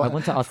can tell. So I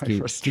want to ask my you, do you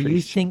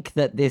frustration. think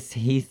that this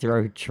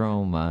Heathrow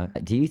trauma,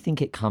 do you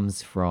think it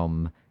comes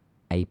from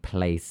a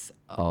place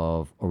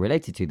of, or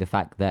related to the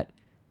fact that,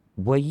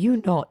 were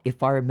you not,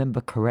 if I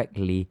remember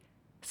correctly,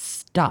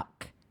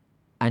 stuck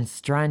and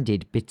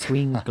stranded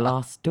between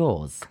glass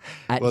doors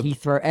at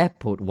Heathrow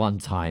Airport one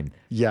time?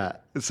 Yeah,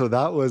 so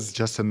that was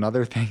just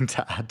another thing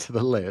to add to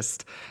the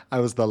list. I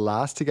was the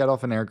last to get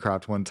off an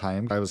aircraft one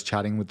time. I was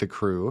chatting with the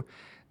crew.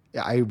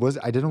 I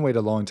didn't wait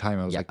a long time.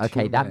 I was like, 2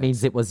 okay, that minutes.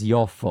 means it was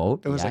your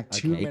fault. It was like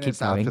 2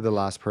 minutes after the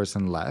last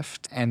person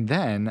left. And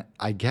then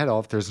I get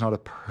off, there's not a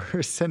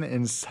person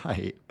in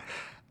sight.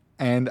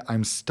 And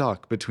I'm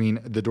stuck between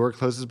the door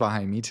closes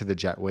behind me to the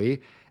jetway.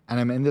 And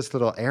I'm in this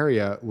little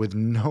area with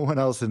no one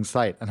else in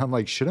sight. And I'm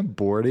like, shouldn't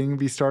boarding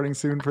be starting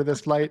soon for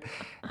this flight?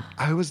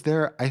 I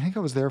think I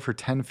was there for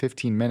 10,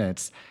 15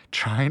 minutes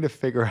trying to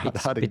figure out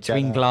how to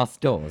between get out. glass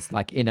doors,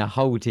 like in a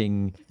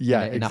holding,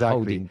 Yeah, in exactly. a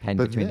holding pen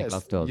But between the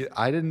glass doors.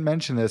 I didn't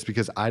mention this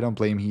because I don't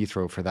blame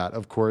Heathrow for that.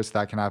 Of course,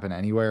 that can happen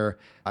anywhere.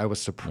 I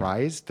was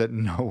surprised that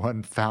no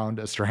one found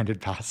a stranded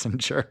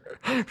passenger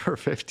for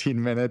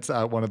 15 minutes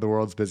at one of the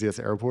world's busiest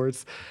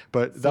airports.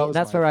 But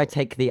That's where I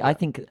take the. I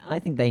think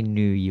they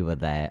knew you were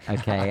there.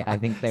 Okay, I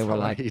think they were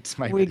like,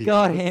 we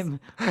got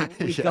him,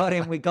 we got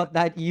him, we got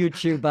that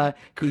YouTuber.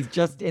 He's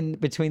just in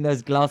between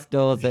those glass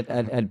doors at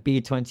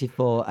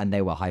B24, and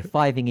they were high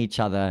fiving each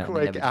other. and they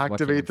Quick, were just watching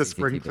activate on the CCTV.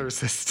 sprinkler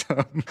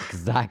system.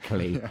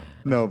 Exactly.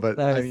 No, but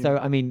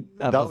I mean,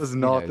 that was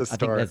not the I think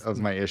start there's- of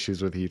my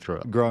issues with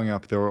Heathrow. Growing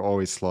up, there were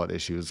always slot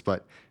issues,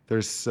 but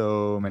there's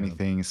so many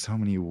things, so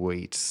many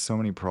waits, so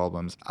many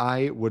problems.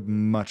 I would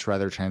much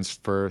rather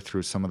transfer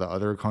through some of the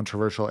other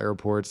controversial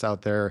airports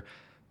out there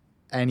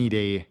any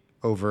day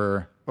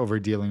over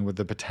dealing with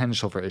the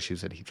potential for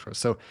issues at Heathrow.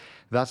 So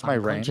that's my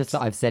I'm rant. conscious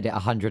that I've said it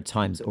 100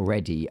 times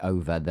already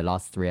over the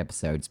last 3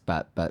 episodes,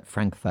 but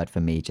Frankfurt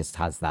for me just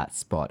has that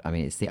spot. I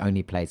mean, it's the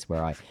only place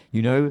where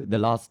the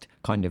last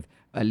kind of,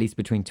 at least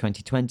between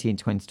 2020 and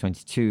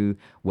 2022,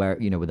 where,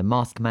 with the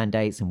mask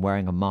mandates and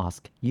wearing a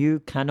mask,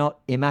 you cannot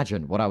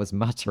imagine what I was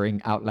muttering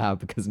out loud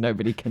because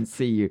nobody can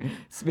see you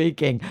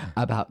speaking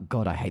about,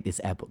 God, I hate this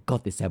airport.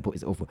 God, this airport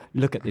is awful.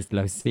 Look at this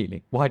low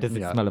ceiling. Why does it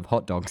smell of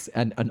hot dogs?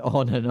 And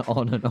on and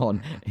on and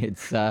on.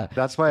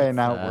 That's why I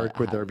now work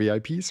with their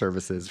VIP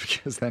services,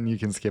 because then you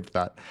can skip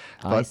that.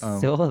 But, I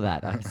saw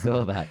that.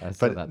 No,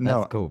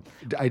 That's cool.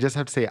 I just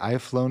have to say,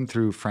 I've flown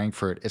through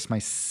Frankfurt. It's my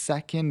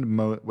second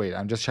wait,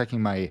 I'm just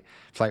checking my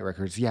flight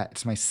records. Yeah,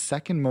 it's my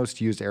second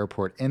most used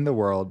airport in the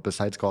world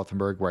besides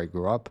Gothenburg, where I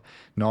grew up.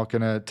 Not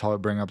going to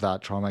bring up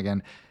that trauma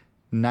again.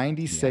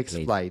 96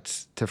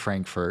 flights to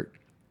Frankfurt.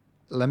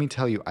 Let me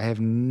tell you, I have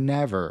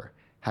never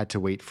had to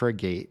wait for a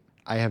gate.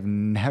 I have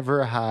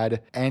never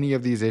had any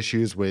of these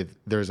issues with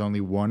there's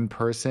only one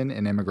person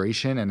in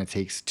immigration and it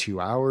takes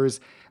 2 hours.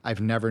 I've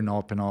never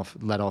not been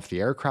let off the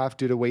aircraft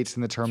due to waits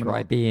in the terminal.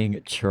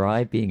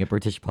 Try being a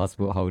British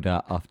passport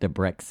holder after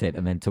Brexit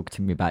and then talk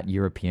to me about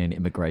European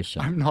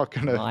immigration. I'm not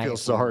going to feel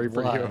sorry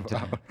for you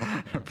about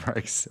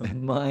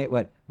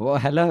Brexit. Well,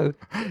 hello.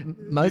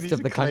 Most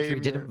of the country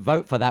didn't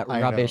vote for that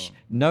rubbish.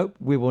 Nope,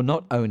 we will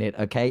not own it,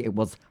 okay? It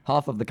was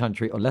half of the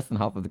country, or less than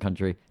half of the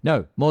country.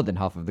 No, more than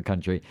half of the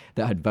country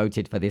that had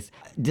voted for this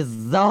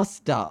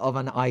disaster of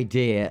an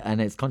idea,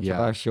 and it's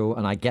controversial,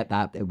 and I get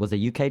that. It was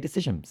a UK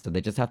decision, so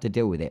they just have to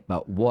deal with it.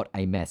 But what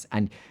a mess.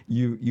 And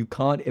you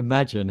can't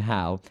imagine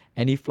how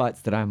any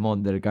flights that I'm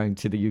on that are going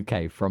to the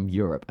UK from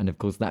Europe, and of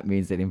course that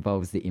means it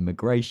involves the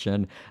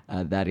immigration,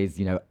 that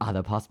is,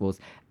 other passports,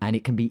 and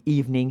it can be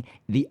evening.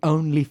 The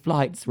only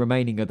flights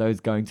remaining are those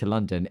going to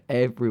London.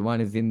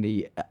 Everyone is in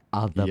the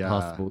other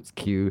passports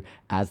queue,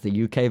 as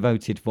the UK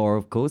voted for,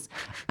 of course,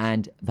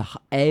 and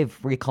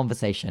every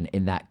conversation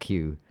in that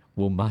queue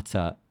will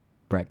mutter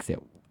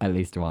Brexit at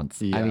least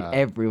once. I mean,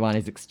 everyone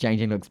is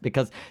exchanging looks,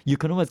 because you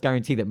can almost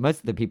guarantee that most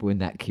of the people in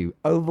that queue,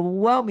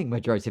 overwhelming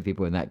majority of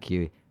people in that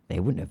quew, they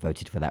wouldn't have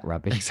voted for that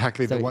rubbish.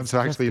 Exactly. So the ones who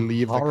actually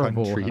leave the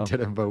country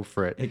didn't vote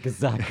for it.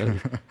 Exactly.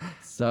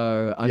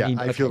 So,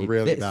 I feel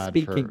really bad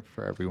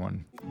for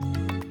everyone.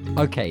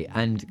 Okay,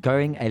 and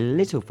going a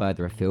little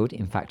further afield,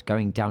 in fact,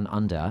 going down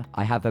under,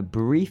 I have a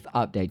brief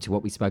update to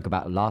what we spoke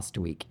about last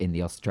week in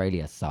the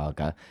Australia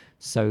saga.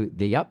 So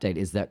the update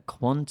is that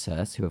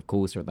Qantas, who of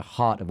course are at the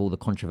heart of all the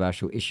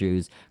controversial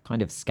issues,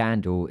 kind of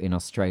scandal in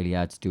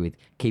Australia to do with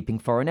keeping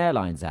foreign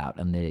airlines out,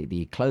 and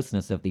the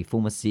closeness of the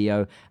former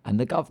CEO and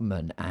the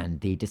government,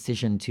 and the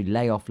decision to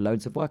lay off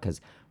loads of workers.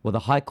 Well, the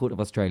High Court of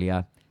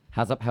Australia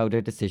has upheld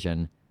a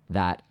decision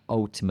that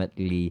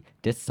ultimately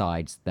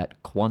decides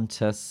that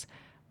Qantas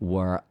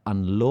were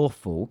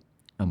unlawful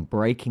and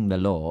breaking the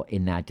law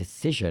in their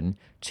decision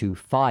to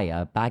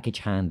fire baggage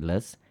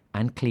handlers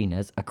and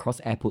cleaners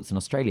across airports in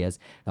Australia.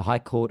 The High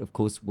Court, of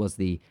course, was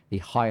the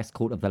highest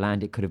court of the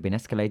land it could have been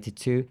escalated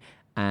to.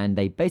 And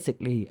they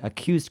basically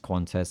accused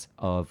Qantas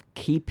of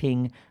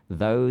keeping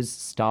those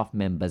staff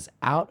members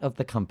out of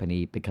the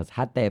company, because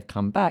had they have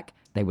come back,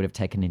 they would have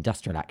taken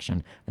industrial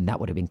action, and that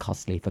would have been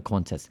costly for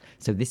Qantas.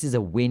 So this is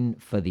a win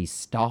for the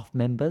staff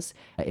members.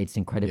 It's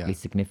incredibly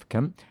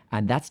significant.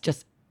 And that's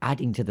just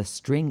adding to the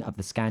string of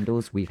the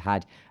scandals. We've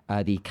had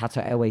the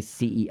Qatar Airways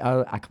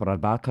CEO, Akbar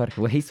Al-Bakr,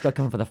 where he's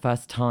spoken for the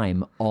first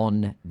time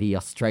on the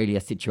Australia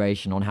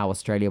situation, on how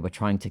Australia were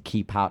trying to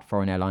keep out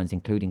foreign airlines,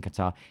 including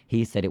Qatar.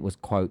 He said it was,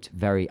 quote,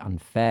 very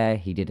unfair.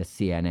 He did a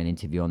CNN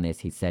interview on this.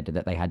 He said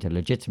that they had a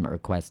legitimate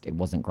request. It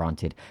wasn't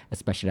granted,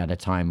 especially at a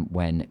time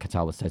when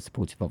Qatar was so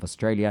supportive of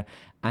Australia.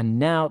 And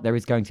now there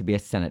is going to be a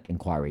Senate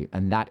inquiry,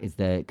 and that is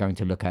going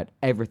to look at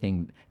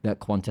everything that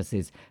Qantas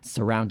is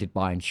surrounded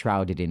by and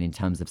shrouded in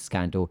terms of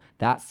scandal.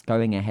 That's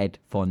going ahead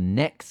for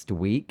next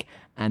week.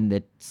 And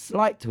the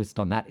slight twist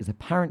on that is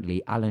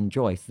apparently Alan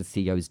Joyce, the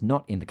CEO, is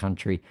not in the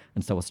country.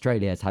 And so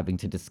Australia is having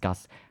to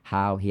discuss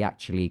how he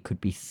actually could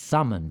be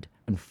summoned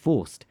and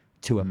forced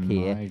to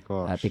appear,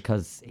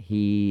 because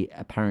he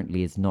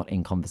apparently is not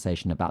in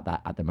conversation about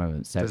that at the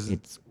moment. So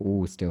it's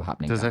all still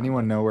happening. Does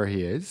anyone know where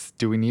he is?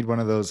 Do we need one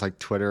of those like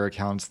Twitter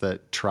accounts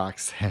that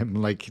tracks him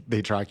like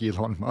they track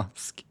Elon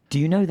Musk? Do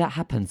you know that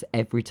happens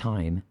every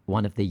time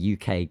one of the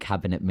UK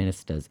cabinet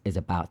ministers is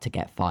about to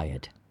get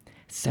fired?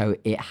 So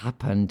it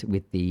happened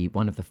with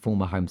one of the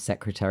former Home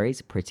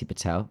Secretaries, Priti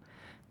Patel.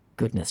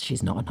 Goodness,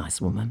 she's not a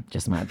nice woman,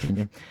 just my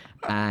opinion.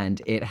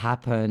 And it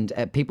happened,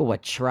 people were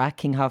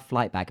tracking her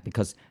flight back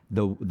because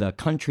the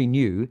country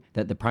knew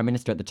that the Prime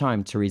Minister at the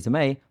time, Theresa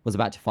May, was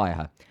about to fire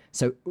her.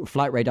 So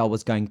Flight Radar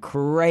was going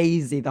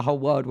crazy. The whole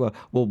world were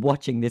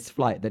watching this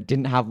flight that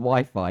didn't have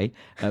Wi-Fi,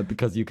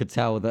 because you could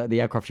tell that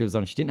the aircraft she was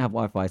on, she didn't have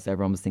Wi-Fi. So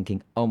everyone was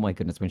thinking, oh my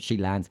goodness, when she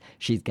lands,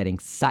 she's getting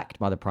sacked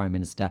by the Prime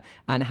Minister.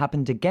 And it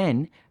happened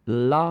again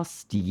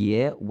last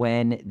year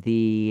when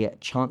the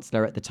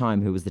chancellor at the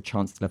time, who was the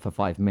chancellor for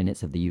 5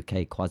 minutes of the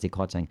UK, Kwasi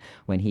Kwarteng,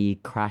 when he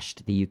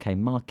crashed the UK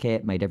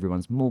market, made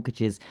everyone's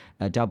mortgages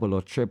double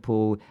or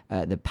triple,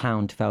 the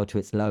pound fell to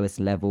its lowest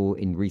level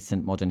in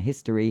recent modern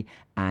history,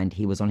 and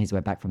he was on his way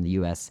back from the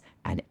US,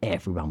 and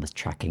everyone was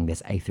tracking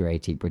this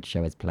A380 British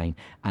Airways plane.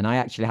 And I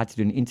actually had to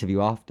do an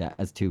interview after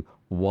as to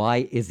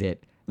why is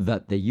it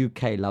that the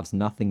UK loves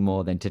nothing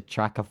more than to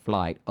track a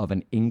flight of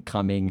an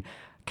incoming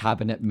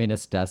cabinet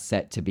minister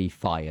set to be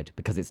fired,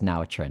 because it's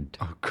now a trend.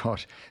 Oh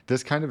gosh,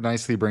 this kind of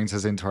nicely brings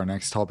us into our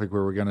next topic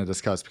where we're going to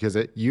discuss, because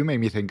you made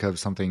me think of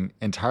something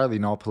entirely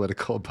not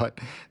political, but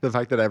the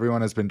fact that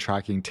everyone has been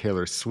tracking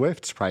Taylor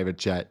Swift's private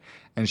jet,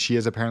 and she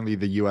is apparently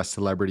the US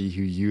celebrity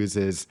who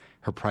uses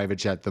her private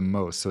jet the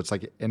most. So it's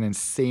like an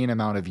insane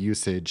amount of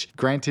usage.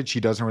 Granted, she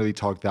doesn't really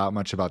talk that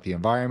much about the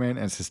environment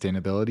and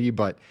sustainability,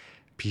 but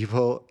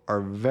people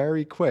are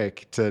very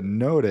quick to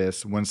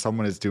notice when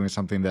someone is doing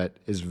something that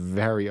is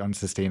very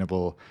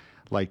unsustainable,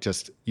 like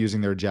just using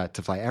their jet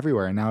to fly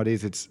everywhere. And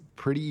nowadays, it's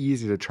pretty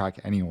easy to track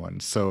anyone.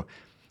 So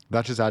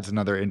that just adds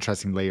another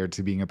interesting layer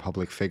to being a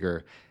public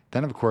figure.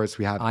 Then, of course,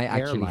 we have I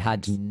actually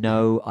had airlines.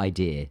 no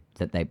idea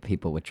that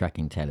people were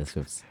tracking Taylor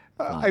Swift's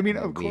flight. I mean,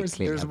 You know, of we course,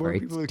 clearly there's have more very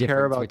people who care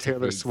different about Twitter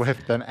Taylor feeds.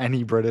 Swift than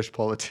any British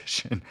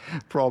politician,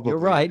 probably. You're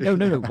right. No,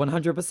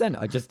 100%.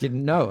 I just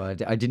didn't know. I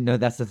didn't know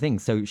that's the thing.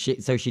 So she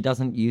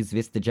doesn't use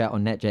VistaJet or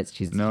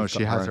NetJets. No, She's she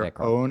got her has own her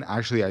aircraft. own.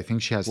 Actually, I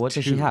think she has What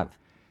two. does she have?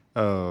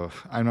 Oh,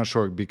 I'm not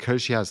sure,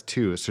 because she has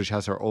two. So she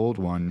has her old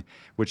one,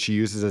 which she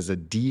uses as a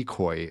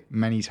decoy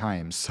many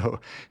times. So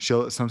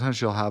she'll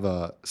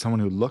have someone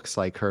who looks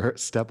like her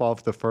step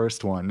off the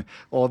first one.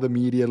 All the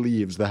media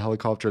leaves, the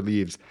helicopter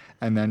leaves,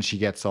 and then she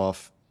gets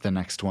off the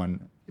next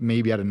one,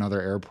 maybe at another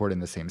airport in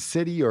the same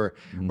city or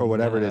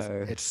whatever it is.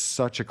 No. It's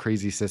such a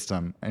crazy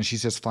system, and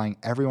she's just flying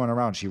everyone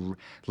around. She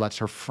lets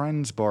her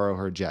friends borrow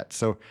her jet.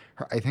 So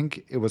I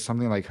think it was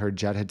something like her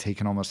jet had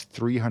taken almost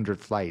 300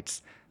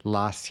 flights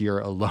last year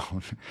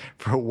alone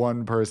for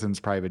one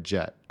person's private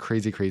jet.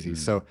 Crazy, crazy.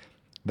 So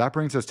that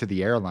brings us to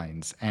the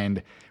airlines,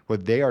 and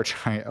what they are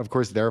trying, of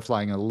course, they're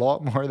flying a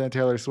lot more than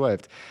Taylor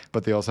Swift,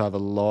 but they also have a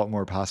lot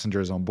more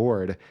passengers on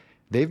board.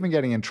 They've been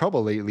getting in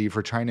trouble lately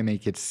for trying to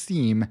make it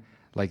seem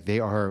like they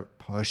are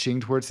pushing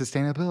towards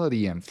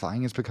sustainability and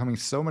flying is becoming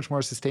so much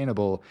more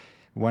sustainable,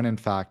 when in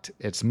fact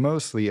it's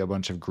mostly a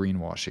bunch of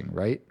greenwashing,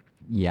 right?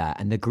 Yeah,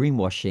 and the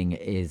greenwashing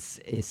is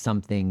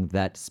something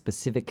that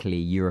specifically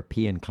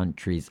European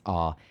countries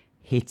are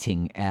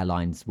hitting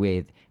airlines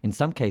with. In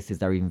some cases,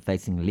 they're even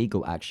facing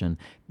legal action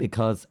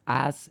because,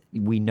 as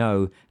we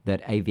know,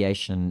 that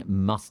aviation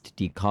must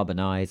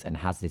decarbonize and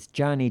has this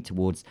journey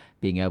towards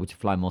being able to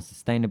fly more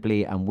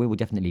sustainably. And we will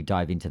definitely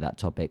dive into that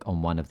topic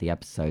on one of the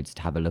episodes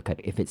to have a look at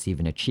if it's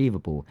even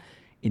achievable.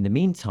 In the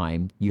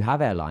meantime, you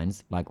have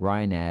airlines like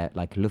Ryanair,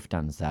 like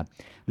Lufthansa.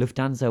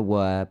 Lufthansa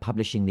were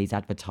publishing these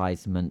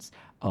advertisements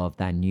of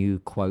their new,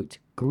 quote,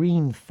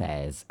 green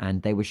fares,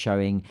 and they were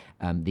showing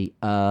the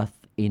earth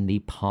in the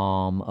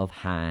palm of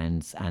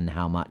hands and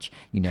how much,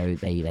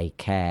 they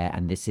care.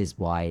 And this is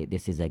why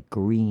this is a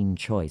green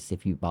choice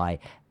if you buy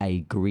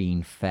a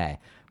green fare.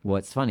 Well,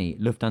 it's funny.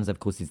 Lufthansa, of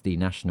course, is the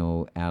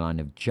national airline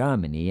of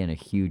Germany and a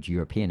huge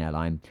European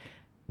airline.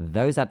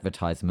 Those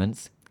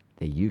advertisements,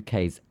 the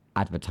UK's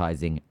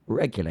advertising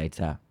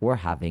regulator, were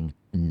having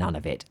none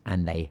of it,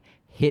 and they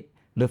hit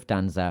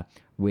Lufthansa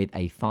with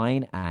a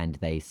fine, and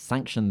they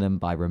sanctioned them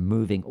by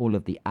removing all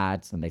of the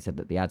ads, and they said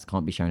that the ads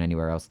can't be shown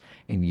anywhere else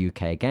in the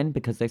UK again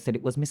because they said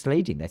it was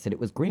misleading. They said it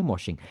was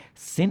greenwashing.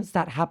 Since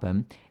that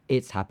happened,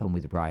 it's happened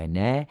with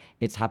Ryanair,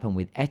 it's happened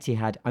with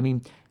Etihad. I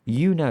mean,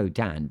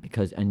 Dan,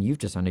 because, and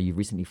I know you've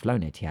recently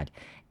flown Etihad.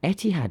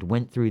 Etihad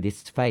went through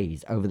this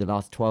phase over the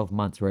last 12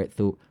 months where it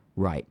thought,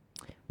 right,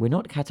 we're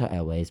not Qatar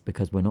Airways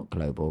because we're not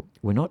global.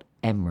 We're not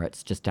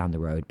Emirates just down the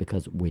road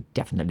because we're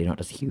definitely not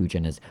as huge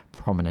and as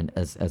prominent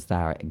as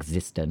their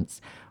existence.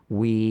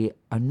 We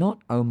are not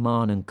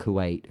Oman and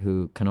Kuwait,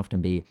 who can often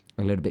be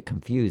a little bit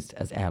confused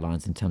as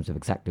airlines in terms of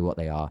exactly what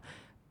they are.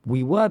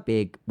 We were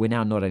big, we're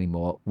now not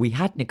anymore. We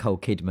had Nicole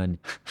Kidman,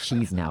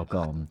 she's now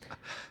gone.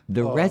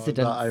 The Oh, I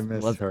Residence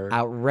missed was her.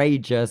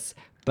 outrageous,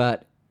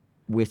 but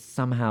we're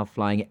somehow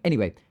flying it.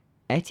 Anyway,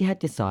 Etihad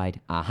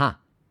decide,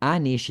 our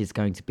niche is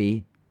going to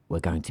be, we're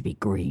going to be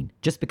green,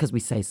 just because we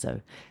say so.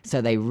 So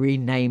they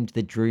renamed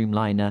the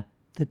Dreamliner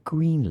the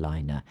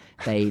Greenliner.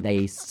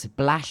 They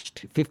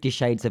splashed 50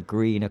 Shades of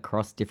Green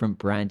across different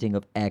branding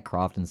of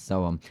aircraft and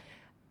so on.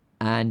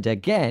 And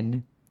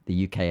again,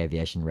 the UK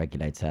aviation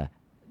regulator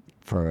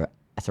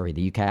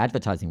the UK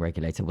advertising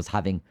regulator was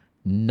having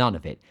none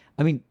of it.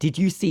 I mean,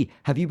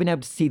 have you been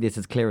able to see this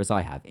as clear as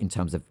I have in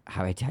terms of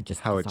how it had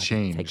just How it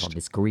decided to take on changed.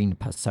 this green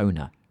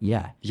persona?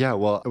 Yeah. Yeah,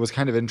 well, it was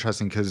kind of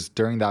interesting because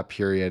during that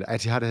period,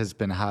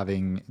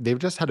 Etihad they've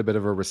just had a bit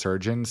of a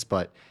resurgence,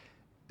 but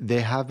they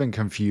have been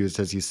confused,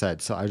 as you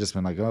said. So I've just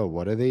been like, oh,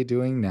 what are they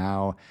doing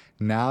now?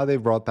 Now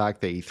they've brought back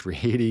the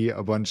A380,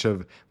 a bunch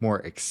of more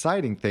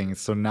exciting things.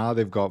 So now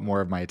they've got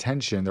more of my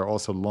attention. They're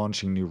also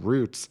launching new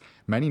routes,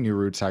 many new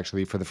routes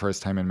actually, for the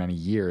first time in many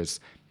years.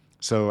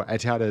 So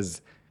Etihad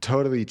has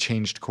totally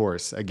changed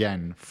course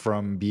again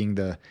from being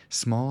the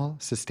small,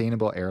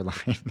 sustainable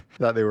airline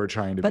that they were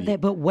trying to be.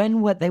 But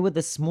when were they were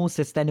the small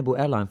sustainable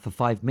airline for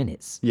 5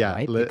 minutes, Yeah,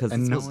 right? Because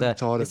and this no was one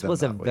thought of this them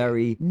was a that way.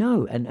 very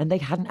no, and they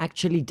hadn't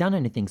actually done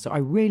anything. So I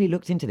really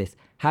looked into this.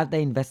 Have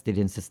they invested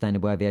in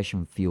sustainable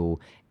aviation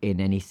fuel in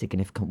any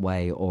significant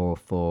way or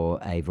for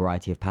a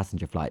variety of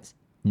passenger flights?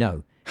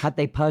 No. Had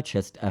they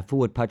purchased a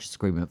forward purchase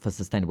agreement for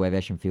sustainable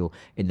aviation fuel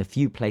in the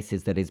few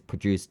places that is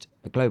produced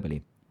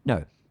globally?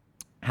 No.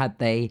 Had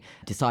they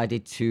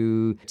decided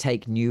to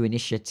take new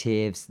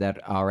initiatives that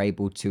are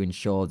able to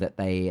ensure that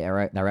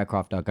their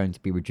aircraft are going to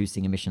be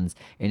reducing emissions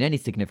in any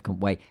significant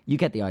way? You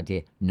get the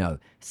idea. No.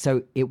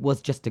 So it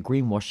was just a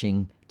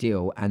greenwashing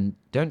deal. And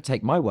don't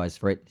take my words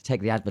for it,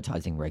 take the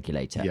advertising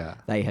regulator. Yeah.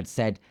 They had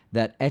said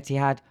that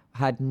Etihad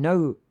had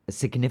no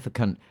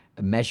significant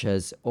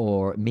measures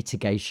or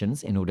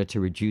mitigations in order to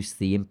reduce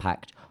the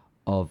impact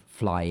of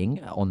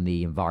flying on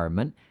the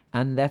environment,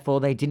 and therefore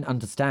they didn't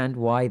understand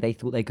why they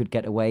thought they could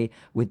get away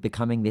with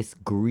becoming this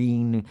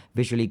green,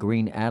 visually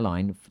green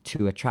airline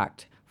to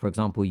attract, for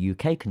example,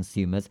 UK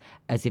consumers,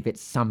 as if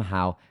it's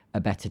somehow a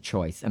better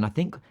choice. And I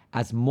think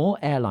as more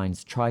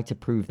airlines try to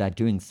prove they're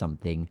doing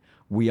something,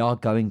 we are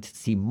going to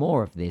see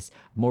more of this,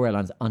 more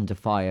airlines under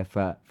fire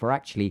for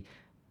actually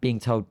being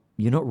told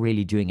you're not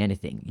really doing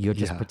anything, you're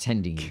just Yeah.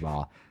 pretending you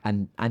are,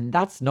 and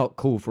that's not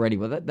cool for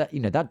anyone.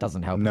 That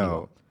doesn't help anyone.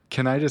 No.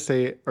 Can I just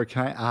say, or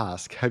can I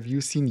ask, have you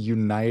seen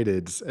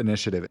United's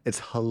initiative? It's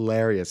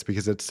hilarious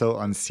because it's so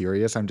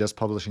unserious. I'm just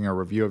publishing a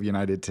review of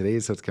United today,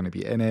 so it's going to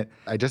be in it.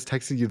 I just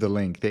texted you the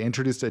link. They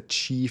introduced a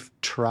chief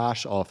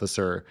trash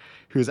officer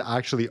who's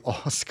actually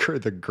Oscar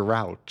the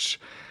Grouch.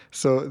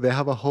 So they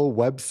have a whole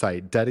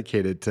website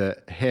dedicated to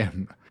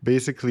him.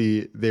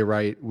 Basically, they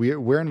write,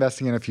 we're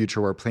investing in a future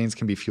where planes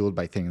can be fueled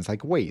by things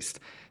like waste.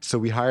 So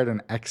we hired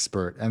an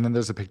expert. And then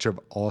there's a picture of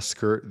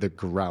Oscar the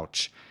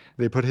Grouch.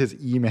 They put his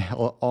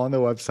email on the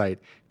website,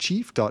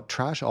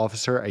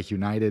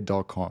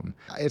 chief.trashofficer@united.com.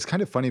 It's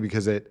kind of funny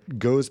because it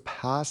goes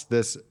past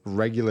this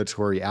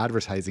regulatory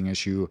advertising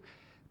issue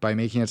by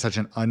making it such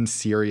an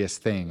unserious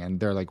thing. And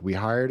they're like, we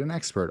hired an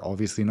expert,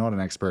 obviously not an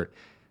expert,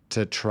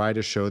 to try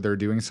to show they're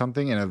doing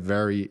something in a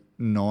very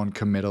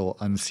non-committal,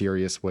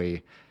 unserious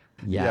way.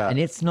 Yeah, and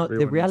it's not,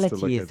 the everyone needs to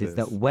reality look at is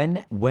that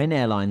this. when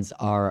airlines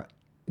are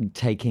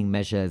taking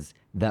measures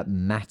that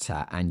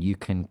matter, and you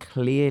can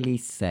clearly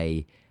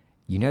say,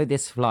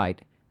 this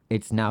flight,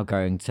 it's now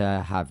going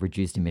to have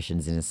reduced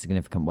emissions in a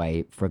significant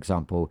way. For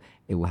example,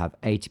 it will have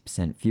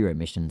 80% fewer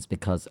emissions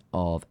because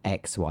of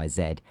X, Y,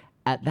 Z.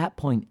 At that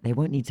point, they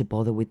won't need to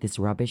bother with this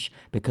rubbish,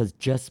 because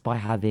just by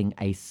having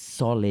a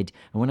solid,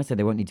 and when I say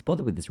they won't need to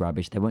bother with this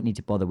rubbish, they won't need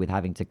to bother with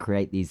having to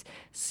create these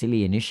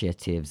silly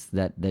initiatives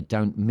that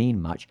don't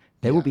mean much.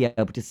 They will be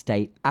able to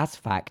state as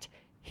fact,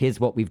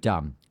 here's what we've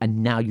done.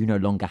 And now you no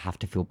longer have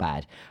to feel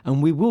bad.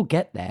 And we will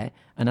get there.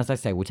 And as I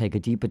say, we'll take a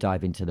deeper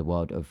dive into the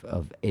world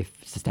of if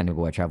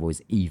sustainable air travel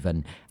is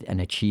even an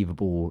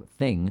achievable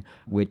thing,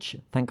 which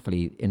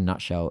thankfully, in a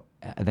nutshell,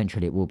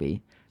 eventually it will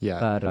be.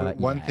 Yeah. But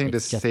One thing to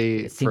say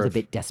it seems a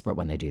bit desperate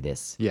when they do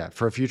this. Yeah,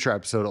 for a future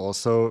episode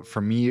also, for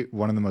me,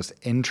 one of the most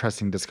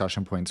interesting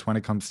discussion points when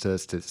it comes to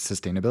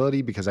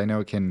sustainability, because I know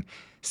it can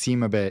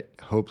seem a bit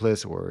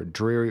hopeless or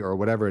dreary or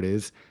whatever it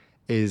is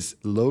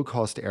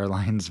low-cost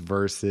airlines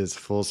versus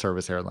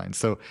full-service airlines.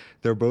 So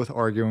they're both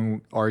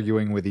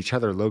arguing with each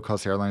other.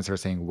 Low-cost airlines are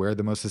saying, we're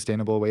the most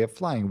sustainable way of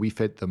flying. We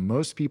fit the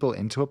most people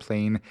into a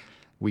plane.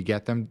 We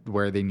get them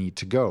where they need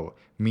to go.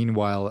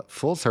 Meanwhile,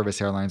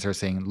 full-service airlines are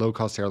saying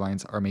low-cost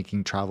airlines are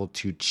making travel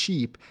too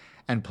cheap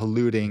and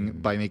polluting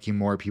by making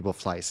more people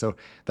fly. So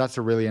that's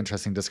a really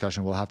interesting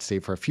discussion we'll have to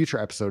save for a future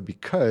episode,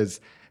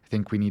 because I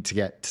think we need to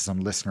get to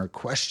some listener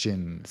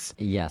questions.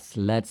 Yes,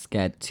 let's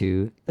get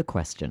to the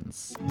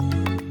questions.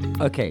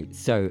 Okay,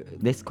 so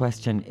this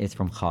question is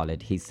from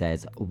Khalid. He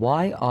says,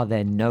 why are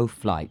there no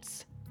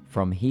flights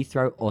from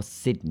Heathrow or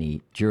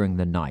Sydney during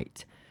the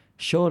night?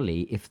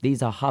 Surely, if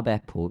these are hub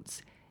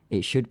airports,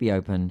 it should be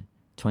open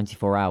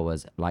 24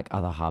 hours like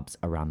other hubs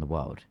around the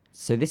world.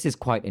 So this is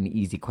quite an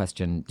easy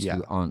question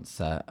to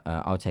answer.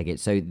 I'll take it.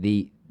 So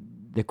the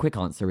quick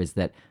answer is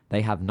that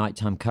they have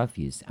nighttime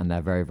curfews, and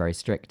they're very, very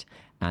strict.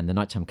 And the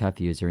nighttime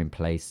curfews are in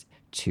place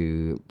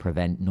to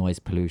prevent noise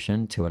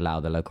pollution, to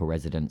allow the local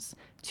residents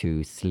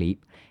to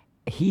sleep.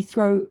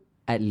 Heathrow,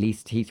 at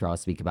least Heathrow I'll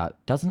speak about,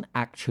 doesn't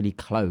actually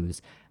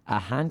close. A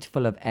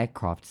handful of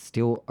aircraft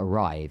still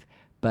arrive,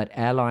 but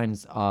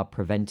airlines are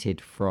prevented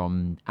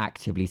from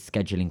actively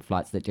scheduling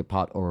flights that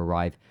depart or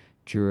arrive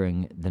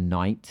during the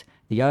night.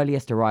 The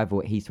earliest arrival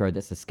at Heathrow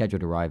that's a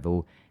scheduled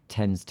arrival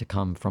tends to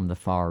come from the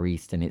Far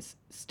East, and it's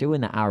still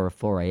in the hour of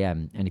 4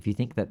 a.m. And if you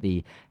think that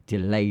the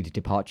delayed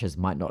departures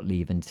might not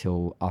leave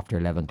until after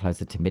 11,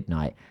 closer to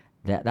midnight,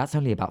 that's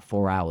only about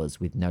 4 hours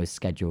with no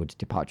scheduled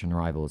departure and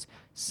arrivals.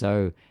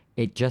 So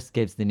it just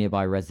gives the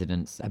nearby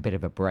residents a bit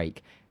of a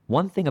break.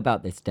 One thing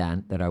about this,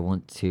 Dan, that I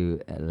want to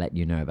let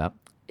you know about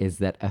is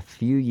that a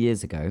few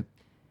years ago,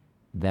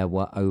 there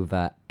were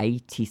over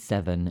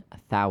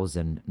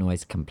 87,000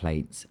 noise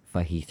complaints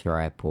for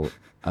Heathrow Airport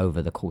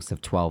over the course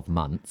of 12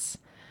 months.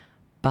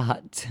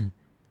 But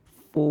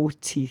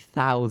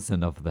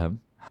 40,000 of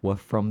them were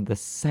from the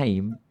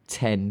same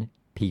 10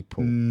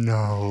 people.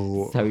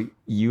 No. So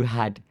you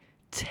had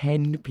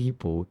 10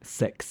 people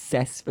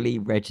successfully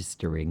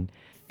registering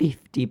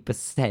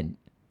 50%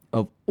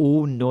 of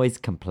all noise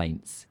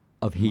complaints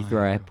of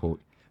Heathrow Airport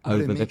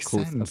over the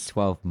course of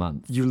 12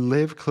 months. You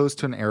live close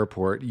to an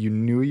airport. You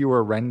knew you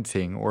were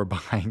renting or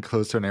buying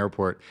close to an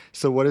airport.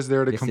 So what is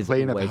there to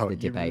complain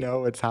about? You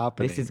know it's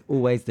happening. This is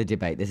always the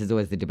debate.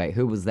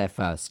 Who was there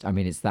first? I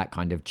mean, it's that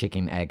kind of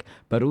chicken egg.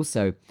 But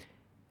also,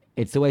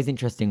 it's always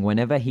interesting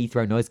whenever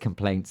Heathrow noise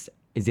complaints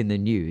is in the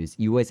news,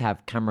 you always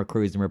have camera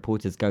crews and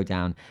reporters go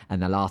down and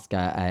they'll ask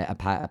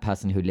a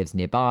person who lives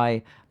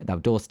nearby, they'll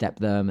doorstep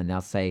them and they'll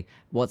say,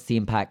 what's the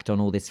impact on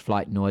all this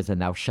flight noise?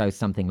 And they'll show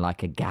something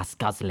like a gas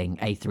guzzling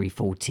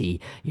A340,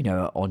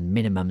 on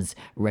minimums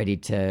ready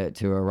to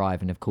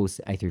arrive. And of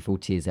course,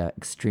 A340s are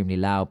extremely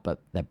loud,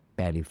 but they're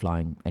barely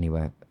flying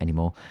anywhere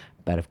anymore.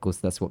 But of course,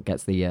 that's what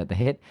gets the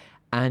hit.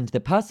 And the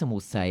person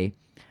will say,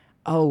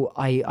 oh,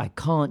 I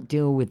can't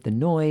deal with the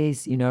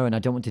noise, and I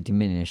don't want to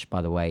diminish,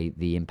 by the way,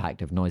 the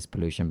impact of noise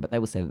pollution, but they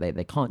will say that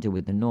they can't deal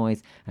with the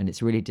noise and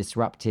it's really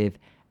disruptive.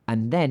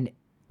 And then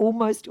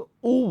almost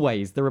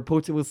always the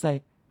reporter will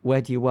say,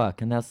 where do you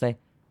work? And they'll say,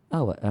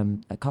 oh,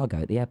 at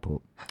cargo at the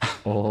airport.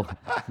 Or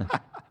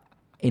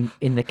in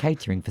the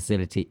catering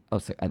facility,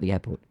 also at the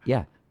airport.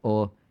 Yeah.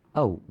 Or,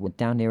 we're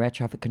down near air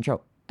traffic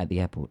control at the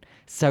airport.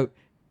 So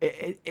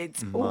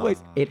it's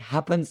always, it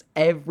happens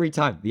every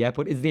time. The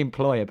airport is the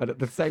employer, but at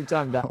the same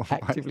time, they're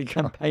actively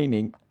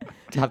campaigning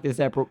to have this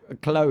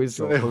airport closed.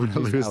 So they want to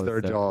lose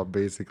their job,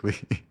 basically.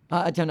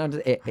 I don't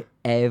know.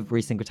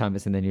 Every single time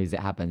it's in the news, it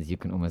happens. You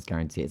can almost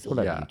guarantee it's all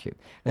over YouTube.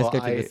 Let's go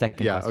to the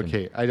second question.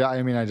 Okay.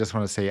 I just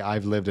want to say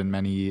I've lived in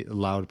many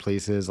loud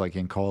places. Like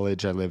in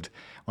college, I lived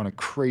on a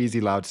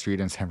crazy loud street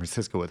in San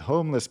Francisco with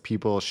homeless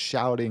people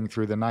shouting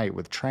through the night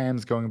with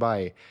trams going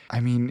by. I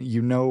mean,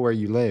 you know where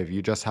you live.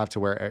 You just have to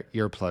wear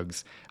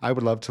earplugs. I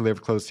would love to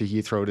live close to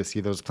Heathrow to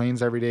see those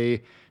planes every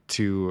day,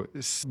 to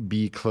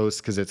be close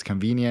because it's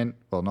convenient.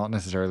 Well, not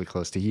necessarily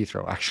close to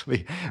Heathrow,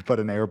 actually, but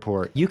an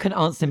airport. You can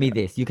answer me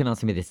this.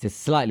 It's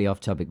slightly off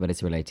topic, but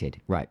it's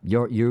related. Right.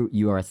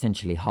 You are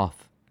essentially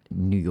half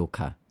New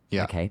Yorker.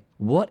 Yeah. Okay.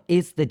 What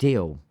is the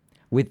deal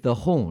with the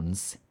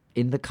horns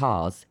in the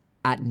cars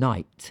at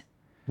night?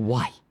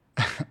 Why?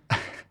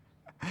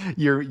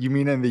 You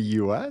mean in the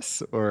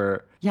US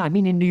or? Yeah, I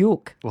mean in New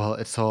York. Well,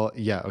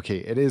 okay.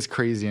 It is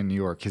crazy in New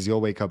York because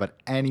you'll wake up at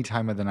any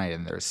time of the night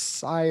and there's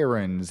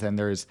sirens and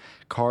there's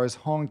cars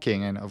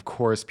honking and of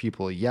course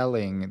people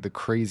yelling the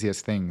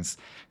craziest things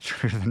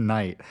through the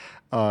night.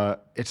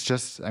 It's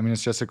just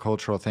a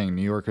cultural thing.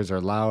 New Yorkers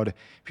are loud.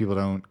 People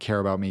don't care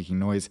about making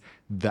noise.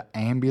 The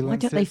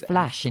ambulances. Why don't they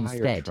flash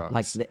instead?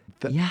 Trucks, like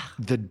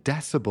the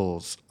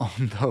decibels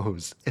on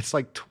those, it's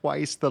like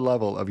twice the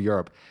level of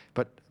Europe.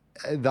 But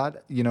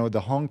that,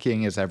 the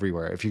honking is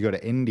everywhere. If you go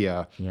to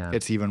India,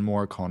 it's even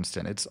more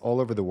constant. It's all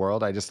over the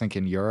world. I just think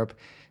in Europe,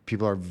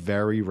 people are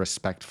very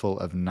respectful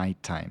of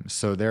nighttime.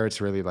 So there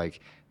it's really like,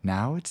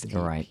 now it's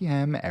 8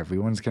 p.m.,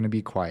 everyone's going to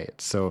be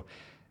quiet. So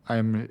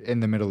I'm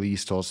in the Middle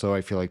East also.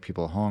 I feel like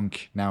people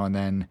honk now and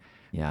then.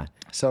 Yeah.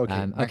 So,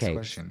 next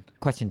question.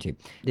 Question 2.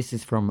 This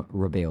is from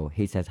Rabil.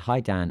 He says, hi,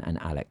 Dan and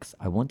Alex.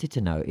 I wanted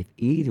to know if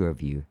either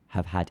of you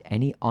have had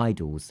any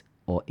idols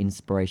or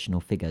inspirational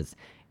figures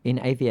in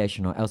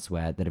aviation or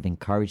elsewhere that have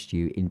encouraged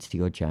you into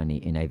your journey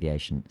in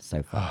aviation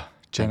so far.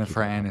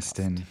 Jennifer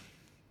Aniston.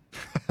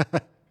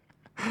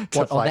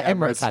 What, on the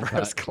Emirates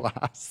first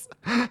class?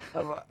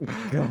 Oh,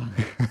 God.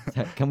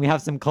 So can we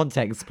have some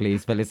context,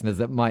 please, for listeners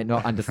that might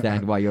not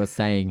understand why you're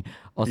saying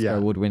Oscar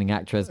award-winning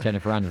actress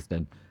Jennifer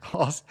Aniston?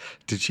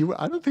 Did she?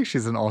 I don't think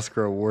she's an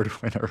Oscar award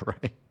winner,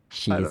 right?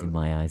 She is in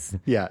my eyes.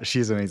 Yeah,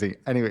 she's amazing.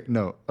 Anyway,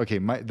 no. Okay,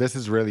 this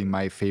is really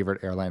my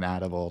favorite airline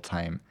ad of all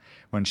time.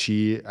 When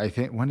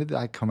when did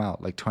that come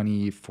out? Like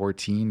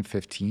 2014,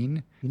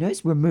 15?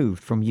 It's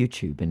removed from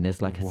YouTube and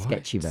there's like a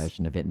sketchy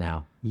version of it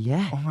now.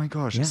 Yeah. Oh my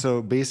gosh. Yeah.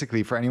 So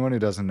basically, for anyone who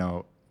doesn't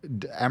know,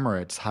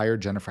 Emirates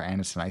hired Jennifer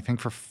Aniston, I think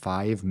for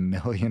 $5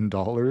 million,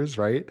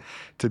 right?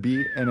 To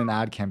be in an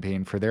ad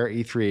campaign for their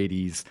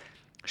A380s.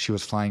 She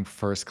was flying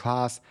first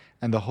class.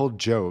 And the whole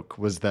joke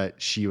was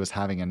that she was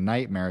having a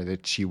nightmare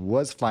that she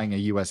was flying a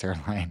US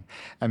airline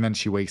and then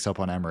she wakes up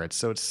on Emirates.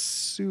 So it's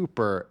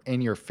super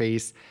in your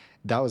face.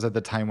 That was at the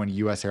time when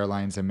US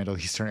Airlines and Middle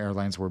Eastern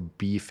Airlines were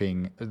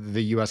beefing.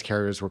 The US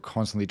carriers were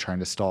constantly trying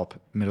to stop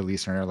Middle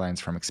Eastern Airlines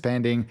from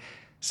expanding.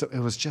 So it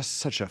was just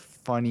such a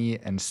funny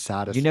and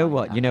satisfying.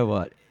 You know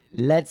what?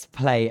 Let's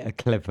play a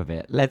clip of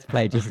it. Let's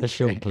play just a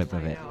short clip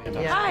of it.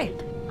 Hi,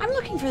 I'm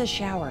looking for the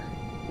shower.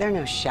 There are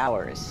no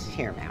showers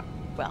here, ma'am.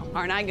 Well,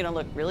 aren't I gonna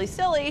look really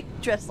silly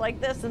dressed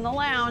like this in the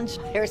lounge?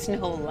 There's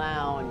no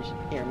lounge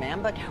here,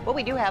 ma'am, but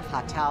we do have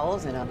hot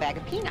towels and a bag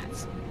of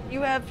peanuts.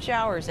 You have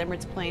showers.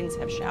 Emirates planes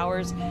have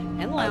showers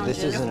and lounges.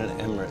 This isn't an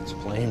Emirates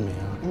plane,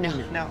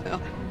 ma'am.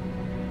 No.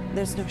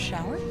 There's no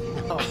shower?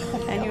 No.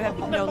 And you have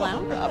no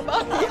lounge?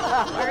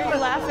 Why are you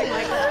laughing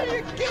like that?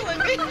 You're killing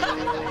me.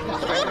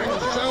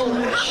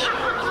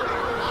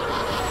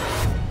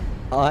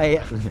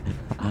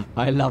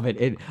 I love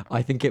it.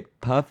 I think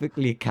it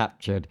perfectly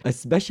captured,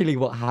 especially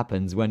what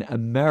happens when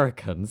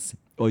Americans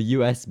or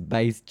US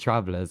based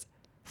travelers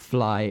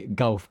fly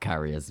Gulf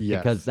carriers.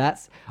 Yes.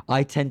 Because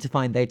I tend to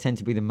find they tend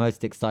to be the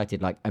most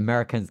excited. Like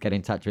Americans get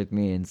in touch with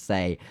me and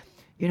say,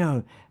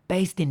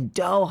 based in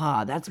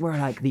Doha, that's where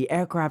like the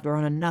aircraft are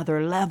on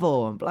another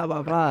level and blah,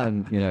 blah, blah.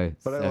 And,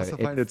 But I also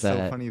find it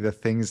so funny the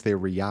things they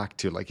react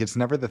to. Like, it's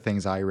never the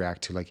things I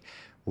react to. Like,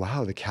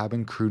 wow, the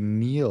cabin crew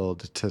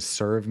kneeled to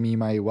serve me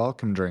my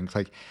welcome drink.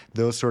 Like,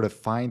 those sort of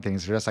fine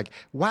things are just like,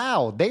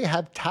 wow, they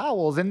have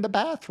towels in the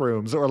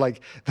bathrooms. Or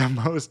like the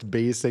most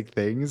basic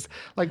things.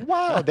 Like,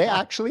 wow, they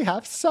actually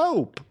have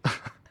soap.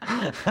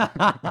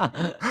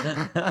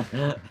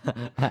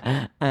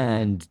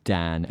 And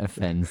Dan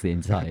offends the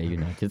entire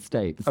United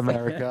States.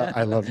 America,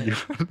 I love you.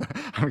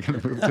 I'm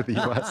going to move to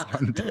the US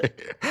one day,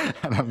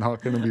 and I'm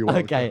not going to be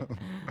welcome.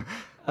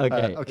 Okay.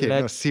 Okay.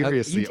 No,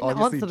 seriously. You didn't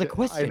obviously, answer the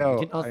question. I know. You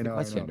didn't answer I know. the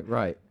question. I know.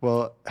 Right.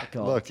 Well,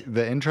 God. look,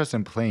 the interest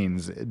in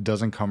planes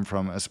doesn't come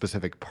from a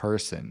specific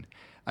person.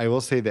 I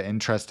will say the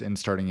interest in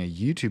starting a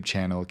YouTube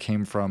channel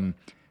came from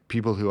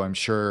people who I'm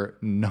sure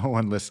no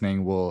one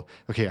listening will.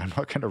 Okay, I'm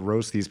not going to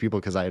roast these people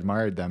because I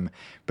admired them,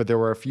 but there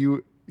were a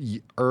few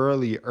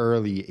early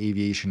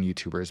aviation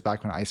YouTubers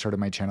back when I started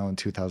my channel in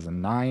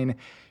 2009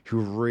 who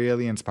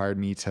really inspired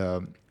me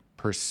to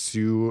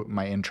pursue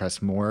my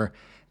interest more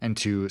and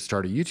to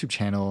start a YouTube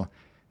channel.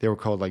 They were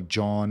called like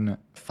John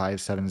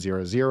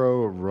 5700,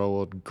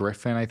 Roald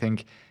Griffin, I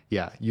think.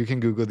 Yeah, you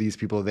can Google these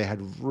people. They had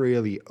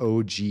really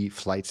OG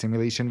flight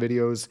simulation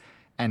videos,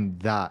 and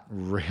that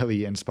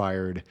really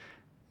inspired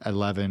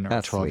 11 or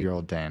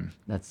 12-year-old Dan.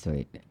 That's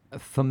sweet.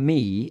 For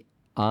me,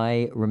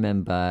 I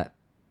remember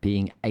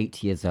being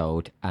 8 years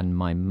old and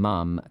my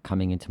mum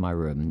coming into my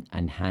room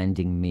and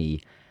handing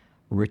me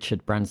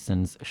Richard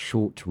Branson's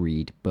short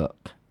read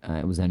book.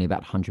 It was only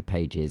about 100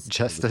 pages.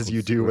 Just as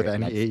you do with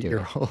any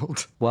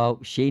 8-year-old. Well,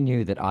 she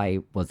knew that I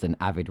was an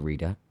avid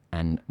reader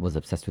and was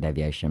obsessed with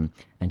aviation.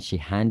 And she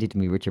handed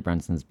me Richard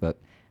Branson's book.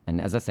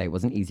 And as I say, it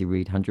was an easy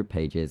read, 100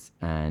 pages.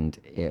 And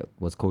it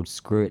was called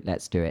Screw It,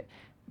 Let's Do It.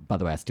 By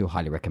the way, I still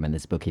highly recommend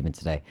this book even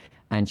today.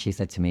 And she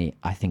said to me,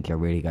 I think you're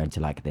really going to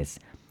like this.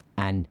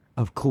 And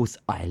of course,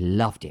 I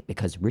loved it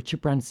because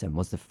Richard Branson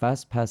was the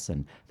first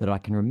person that I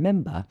can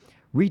remember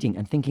reading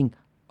and thinking,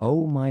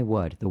 oh my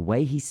word, the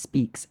way he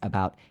speaks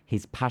about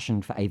his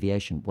passion for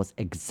aviation was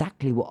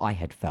exactly what I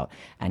had felt.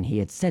 And he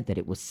had said that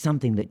it was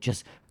something that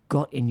just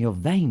got in your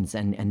veins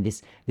and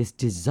this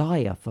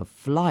desire for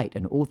flight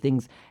and all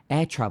things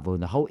air travel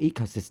and the whole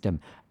ecosystem.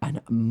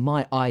 And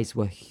my eyes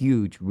were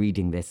huge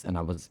reading this, and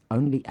I was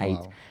only 8.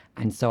 Wow.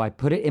 And so I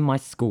put it in my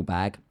school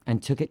bag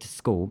and took it to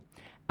school.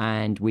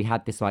 And we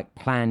had this like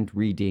planned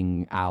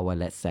reading hour,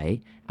 let's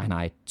say. And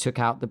I took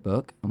out the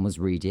book and was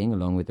reading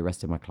along with the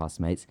rest of my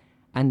classmates.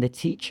 And the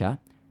teacher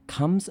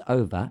comes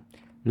over,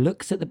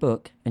 looks at the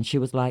book, and she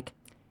was like,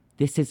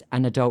 this is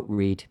an adult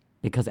read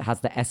because it has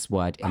the S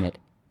word in it.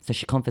 So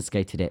she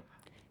confiscated it.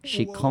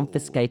 She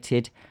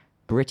confiscated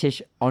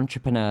British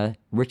entrepreneur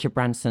Richard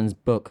Branson's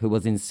book, who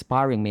was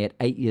inspiring me at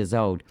 8 years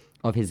old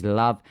of his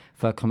love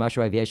for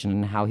commercial aviation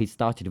and how he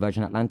started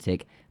Virgin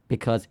Atlantic,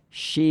 because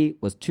she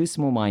was too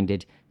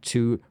small-minded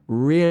to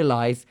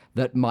realize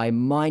that my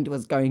mind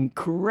was going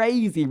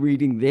crazy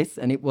reading this,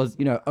 and it was,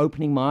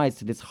 opening my eyes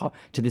to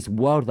this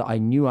world that I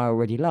knew I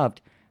already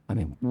loved. I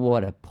mean,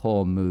 what a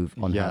poor move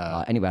on her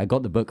part. Anyway, I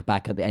got the book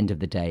back at the end of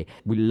the day.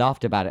 We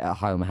laughed about it at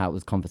home, how it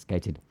was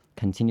confiscated,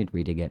 continued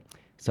reading it.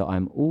 So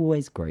I'm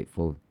always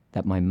grateful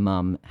that my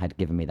mum had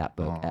given me that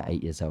book at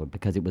 8 years old,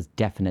 because it was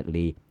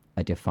definitely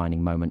a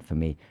defining moment for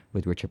me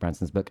with Richard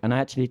Branson's book. And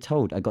I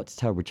got to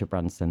tell Richard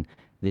Branson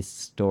this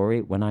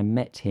story when I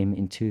met him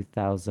in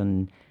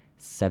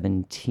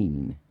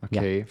 2017.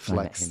 Okay,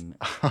 flex. I met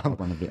him at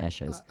one of the air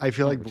shows. I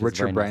feel like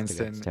Richard nice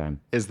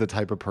Branson is the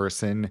type of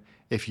person,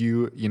 if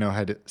you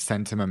had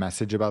sent him a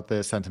message about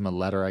this, sent him a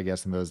letter, I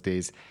guess, in those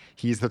days,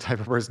 he's the type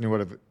of person who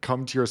would have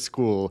come to your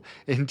school,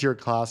 into your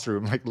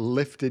classroom, like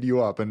lifted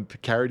you up and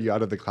carried you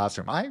out of the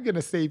classroom. I'm going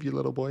to save you,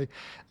 little boy.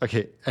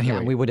 Okay, anyway.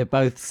 And we would have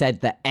both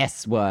said the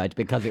S word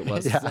because it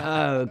was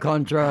so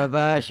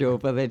controversial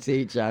for the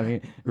teacher. I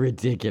mean,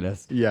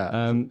 ridiculous. Yeah.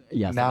 So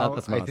now,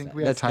 I think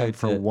we have time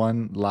for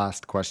one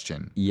last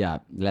question. Yeah,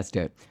 let's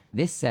do it.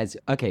 This says,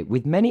 okay,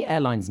 with many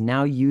airlines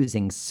now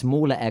using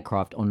smaller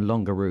aircraft on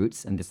longer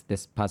routes, and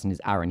this person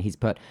is Aaron, he's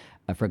put,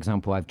 for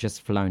example, I've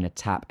just flown a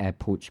TAP Air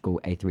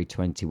Portugal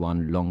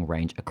A321 long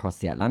range across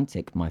the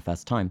Atlantic, my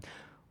first time.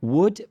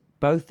 Would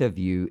both of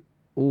you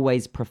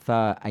always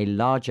prefer a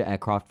larger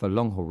aircraft for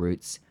long haul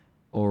routes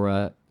or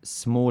a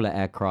smaller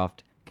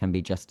aircraft can be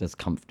just as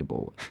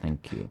comfortable.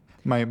 Thank you.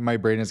 My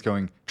brain is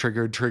going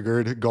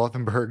triggered.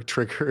 Gothenburg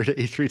triggered.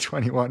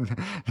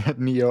 A321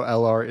 Neo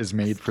LR is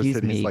made for Excuse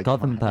cities me, like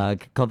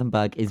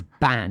Gothenburg is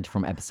banned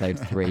from episode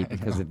 3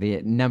 because of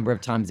the number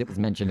of times it was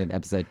mentioned in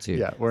episode 2.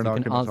 Yeah, we're so not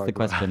you can gonna answer talk the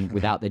about question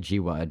without the G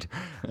word.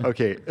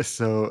 Okay,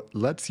 so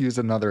let's use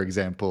another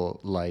example.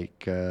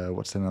 Like,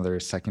 what's another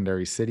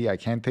secondary city? I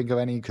can't think of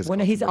any because. Well,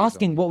 no, he's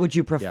asking, what would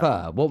you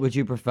prefer? What would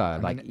you prefer?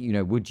 mean, Like,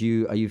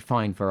 are you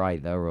fine for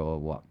either or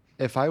what?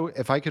 If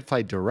I could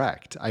fly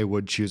direct, I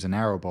would choose a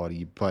narrow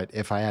body. But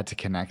if I had to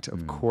connect,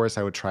 of course,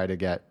 I would try to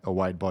get a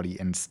wide body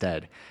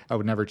instead. I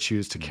would never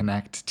choose to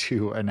connect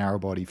to a narrow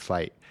body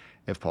flight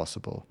if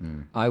possible.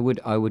 I would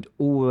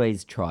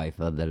always try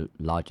for the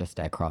largest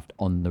aircraft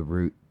on the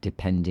route,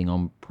 depending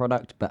on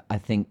product. But I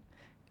think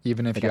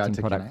Even if you had forgetting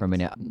to product connect. for a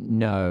minute,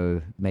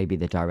 no, maybe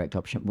the direct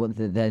option. Well,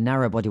 the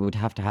narrow body would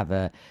have to have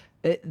a.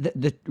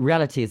 The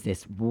reality is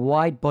this: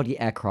 wide body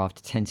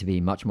aircraft tend to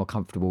be much more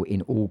comfortable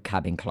in all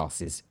cabin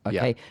classes.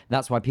 Okay, Yeah.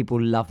 that's why people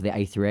love the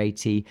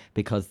A380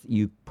 because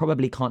you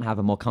probably can't have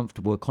a more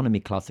comfortable economy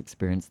class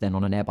experience than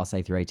on an Airbus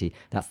A380.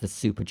 That's the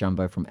super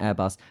jumbo from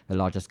Airbus, the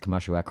largest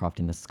commercial aircraft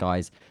in the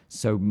skies.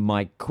 So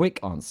my quick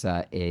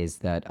answer is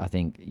that I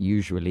think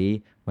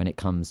usually when it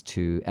comes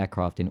to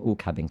aircraft in all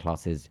cabin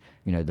classes,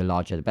 the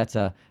larger the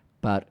better.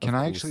 But Can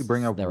of I actually course,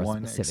 bring up there are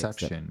one specifics that-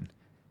 exception?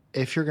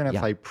 If you're going to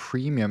fly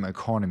premium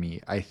economy,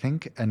 I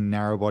think a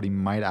narrow body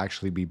might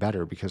actually be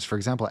better because, for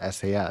example,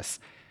 SAS,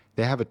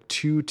 they have a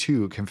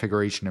 2-2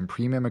 configuration in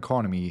premium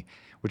economy,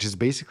 which is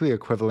basically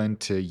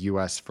equivalent to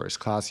US first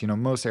class.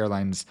 Most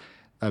airlines,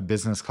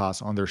 business class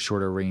on their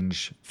shorter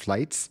range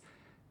flights.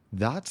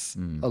 That's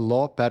a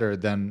lot better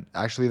than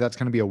actually, that's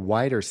going to be a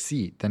wider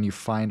seat than you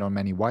find on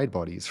many wide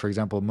bodies. For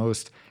example,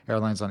 most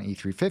airlines on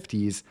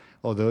A350s,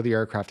 although the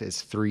aircraft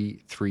is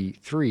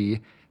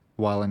 333,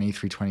 while an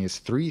A320 is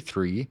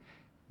 3-3,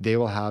 they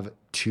will have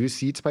 2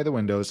 seats by the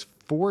windows,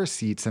 4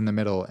 seats in the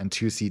middle, and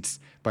 2 seats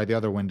by the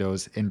other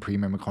windows in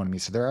premium economy.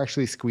 So they're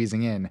actually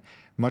squeezing in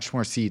much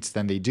more seats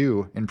than they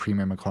do in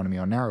premium economy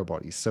on narrow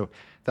bodies. So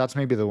that's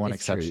maybe the one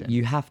It's true. exception.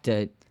 You have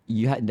to.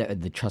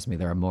 Trust me,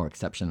 there are more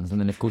exceptions. And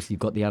then, of course, you've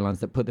got the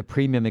airlines that put the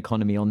premium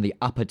economy on the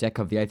upper deck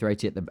of the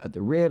A380 at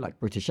the rear, like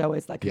British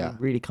Airways. That can be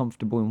really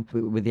comfortable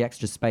with the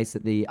extra space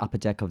that the upper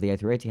deck of the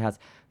A380 has.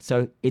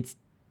 So it's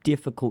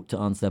difficult to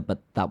answer,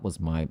 but that was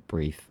my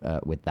brief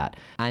with that.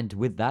 And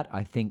with that,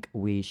 I think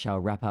we shall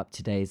wrap up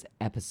today's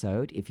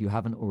episode. If you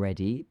haven't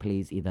already,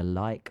 please either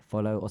like,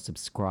 follow, or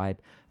subscribe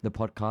the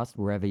podcast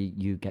wherever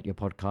you get your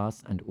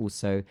podcasts. And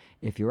also,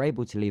 if you're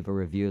able to leave a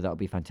review, that would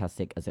be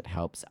fantastic as it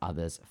helps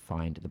others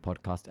find the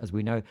podcast. As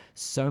we know,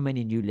 so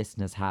many new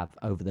listeners have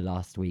over the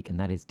last week, and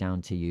that is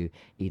down to you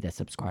either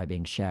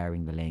subscribing,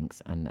 sharing the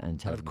links, and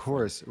telling Of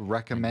course,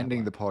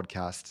 recommending the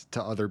podcast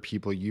to other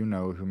people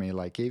who may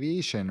like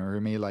aviation or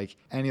who may like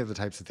any of the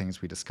types of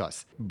things we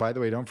discuss. By the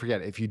way, don't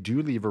forget, if you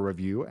do leave a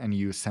review and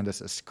you send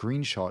us a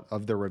screenshot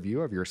of the review,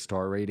 of your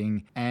star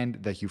rating, and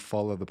that you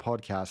follow the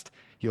podcast,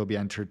 you'll be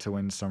entered to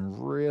win some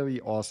really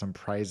awesome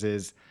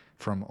prizes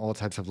from all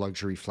types of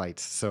luxury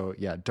flights. So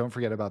yeah, don't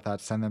forget about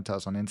that. Send them to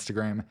us on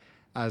Instagram.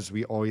 As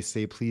we always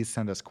say, please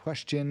send us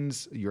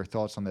questions, your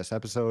thoughts on this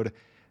episode,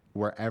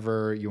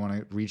 wherever you want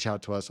to reach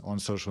out to us on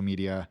social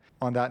media.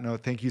 On that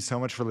note, thank you so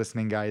much for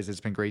listening, guys. It's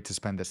been great to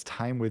spend this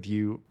time with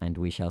you. And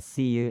we shall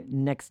see you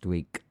next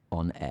week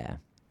on air.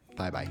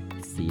 Bye-bye.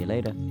 See you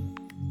later.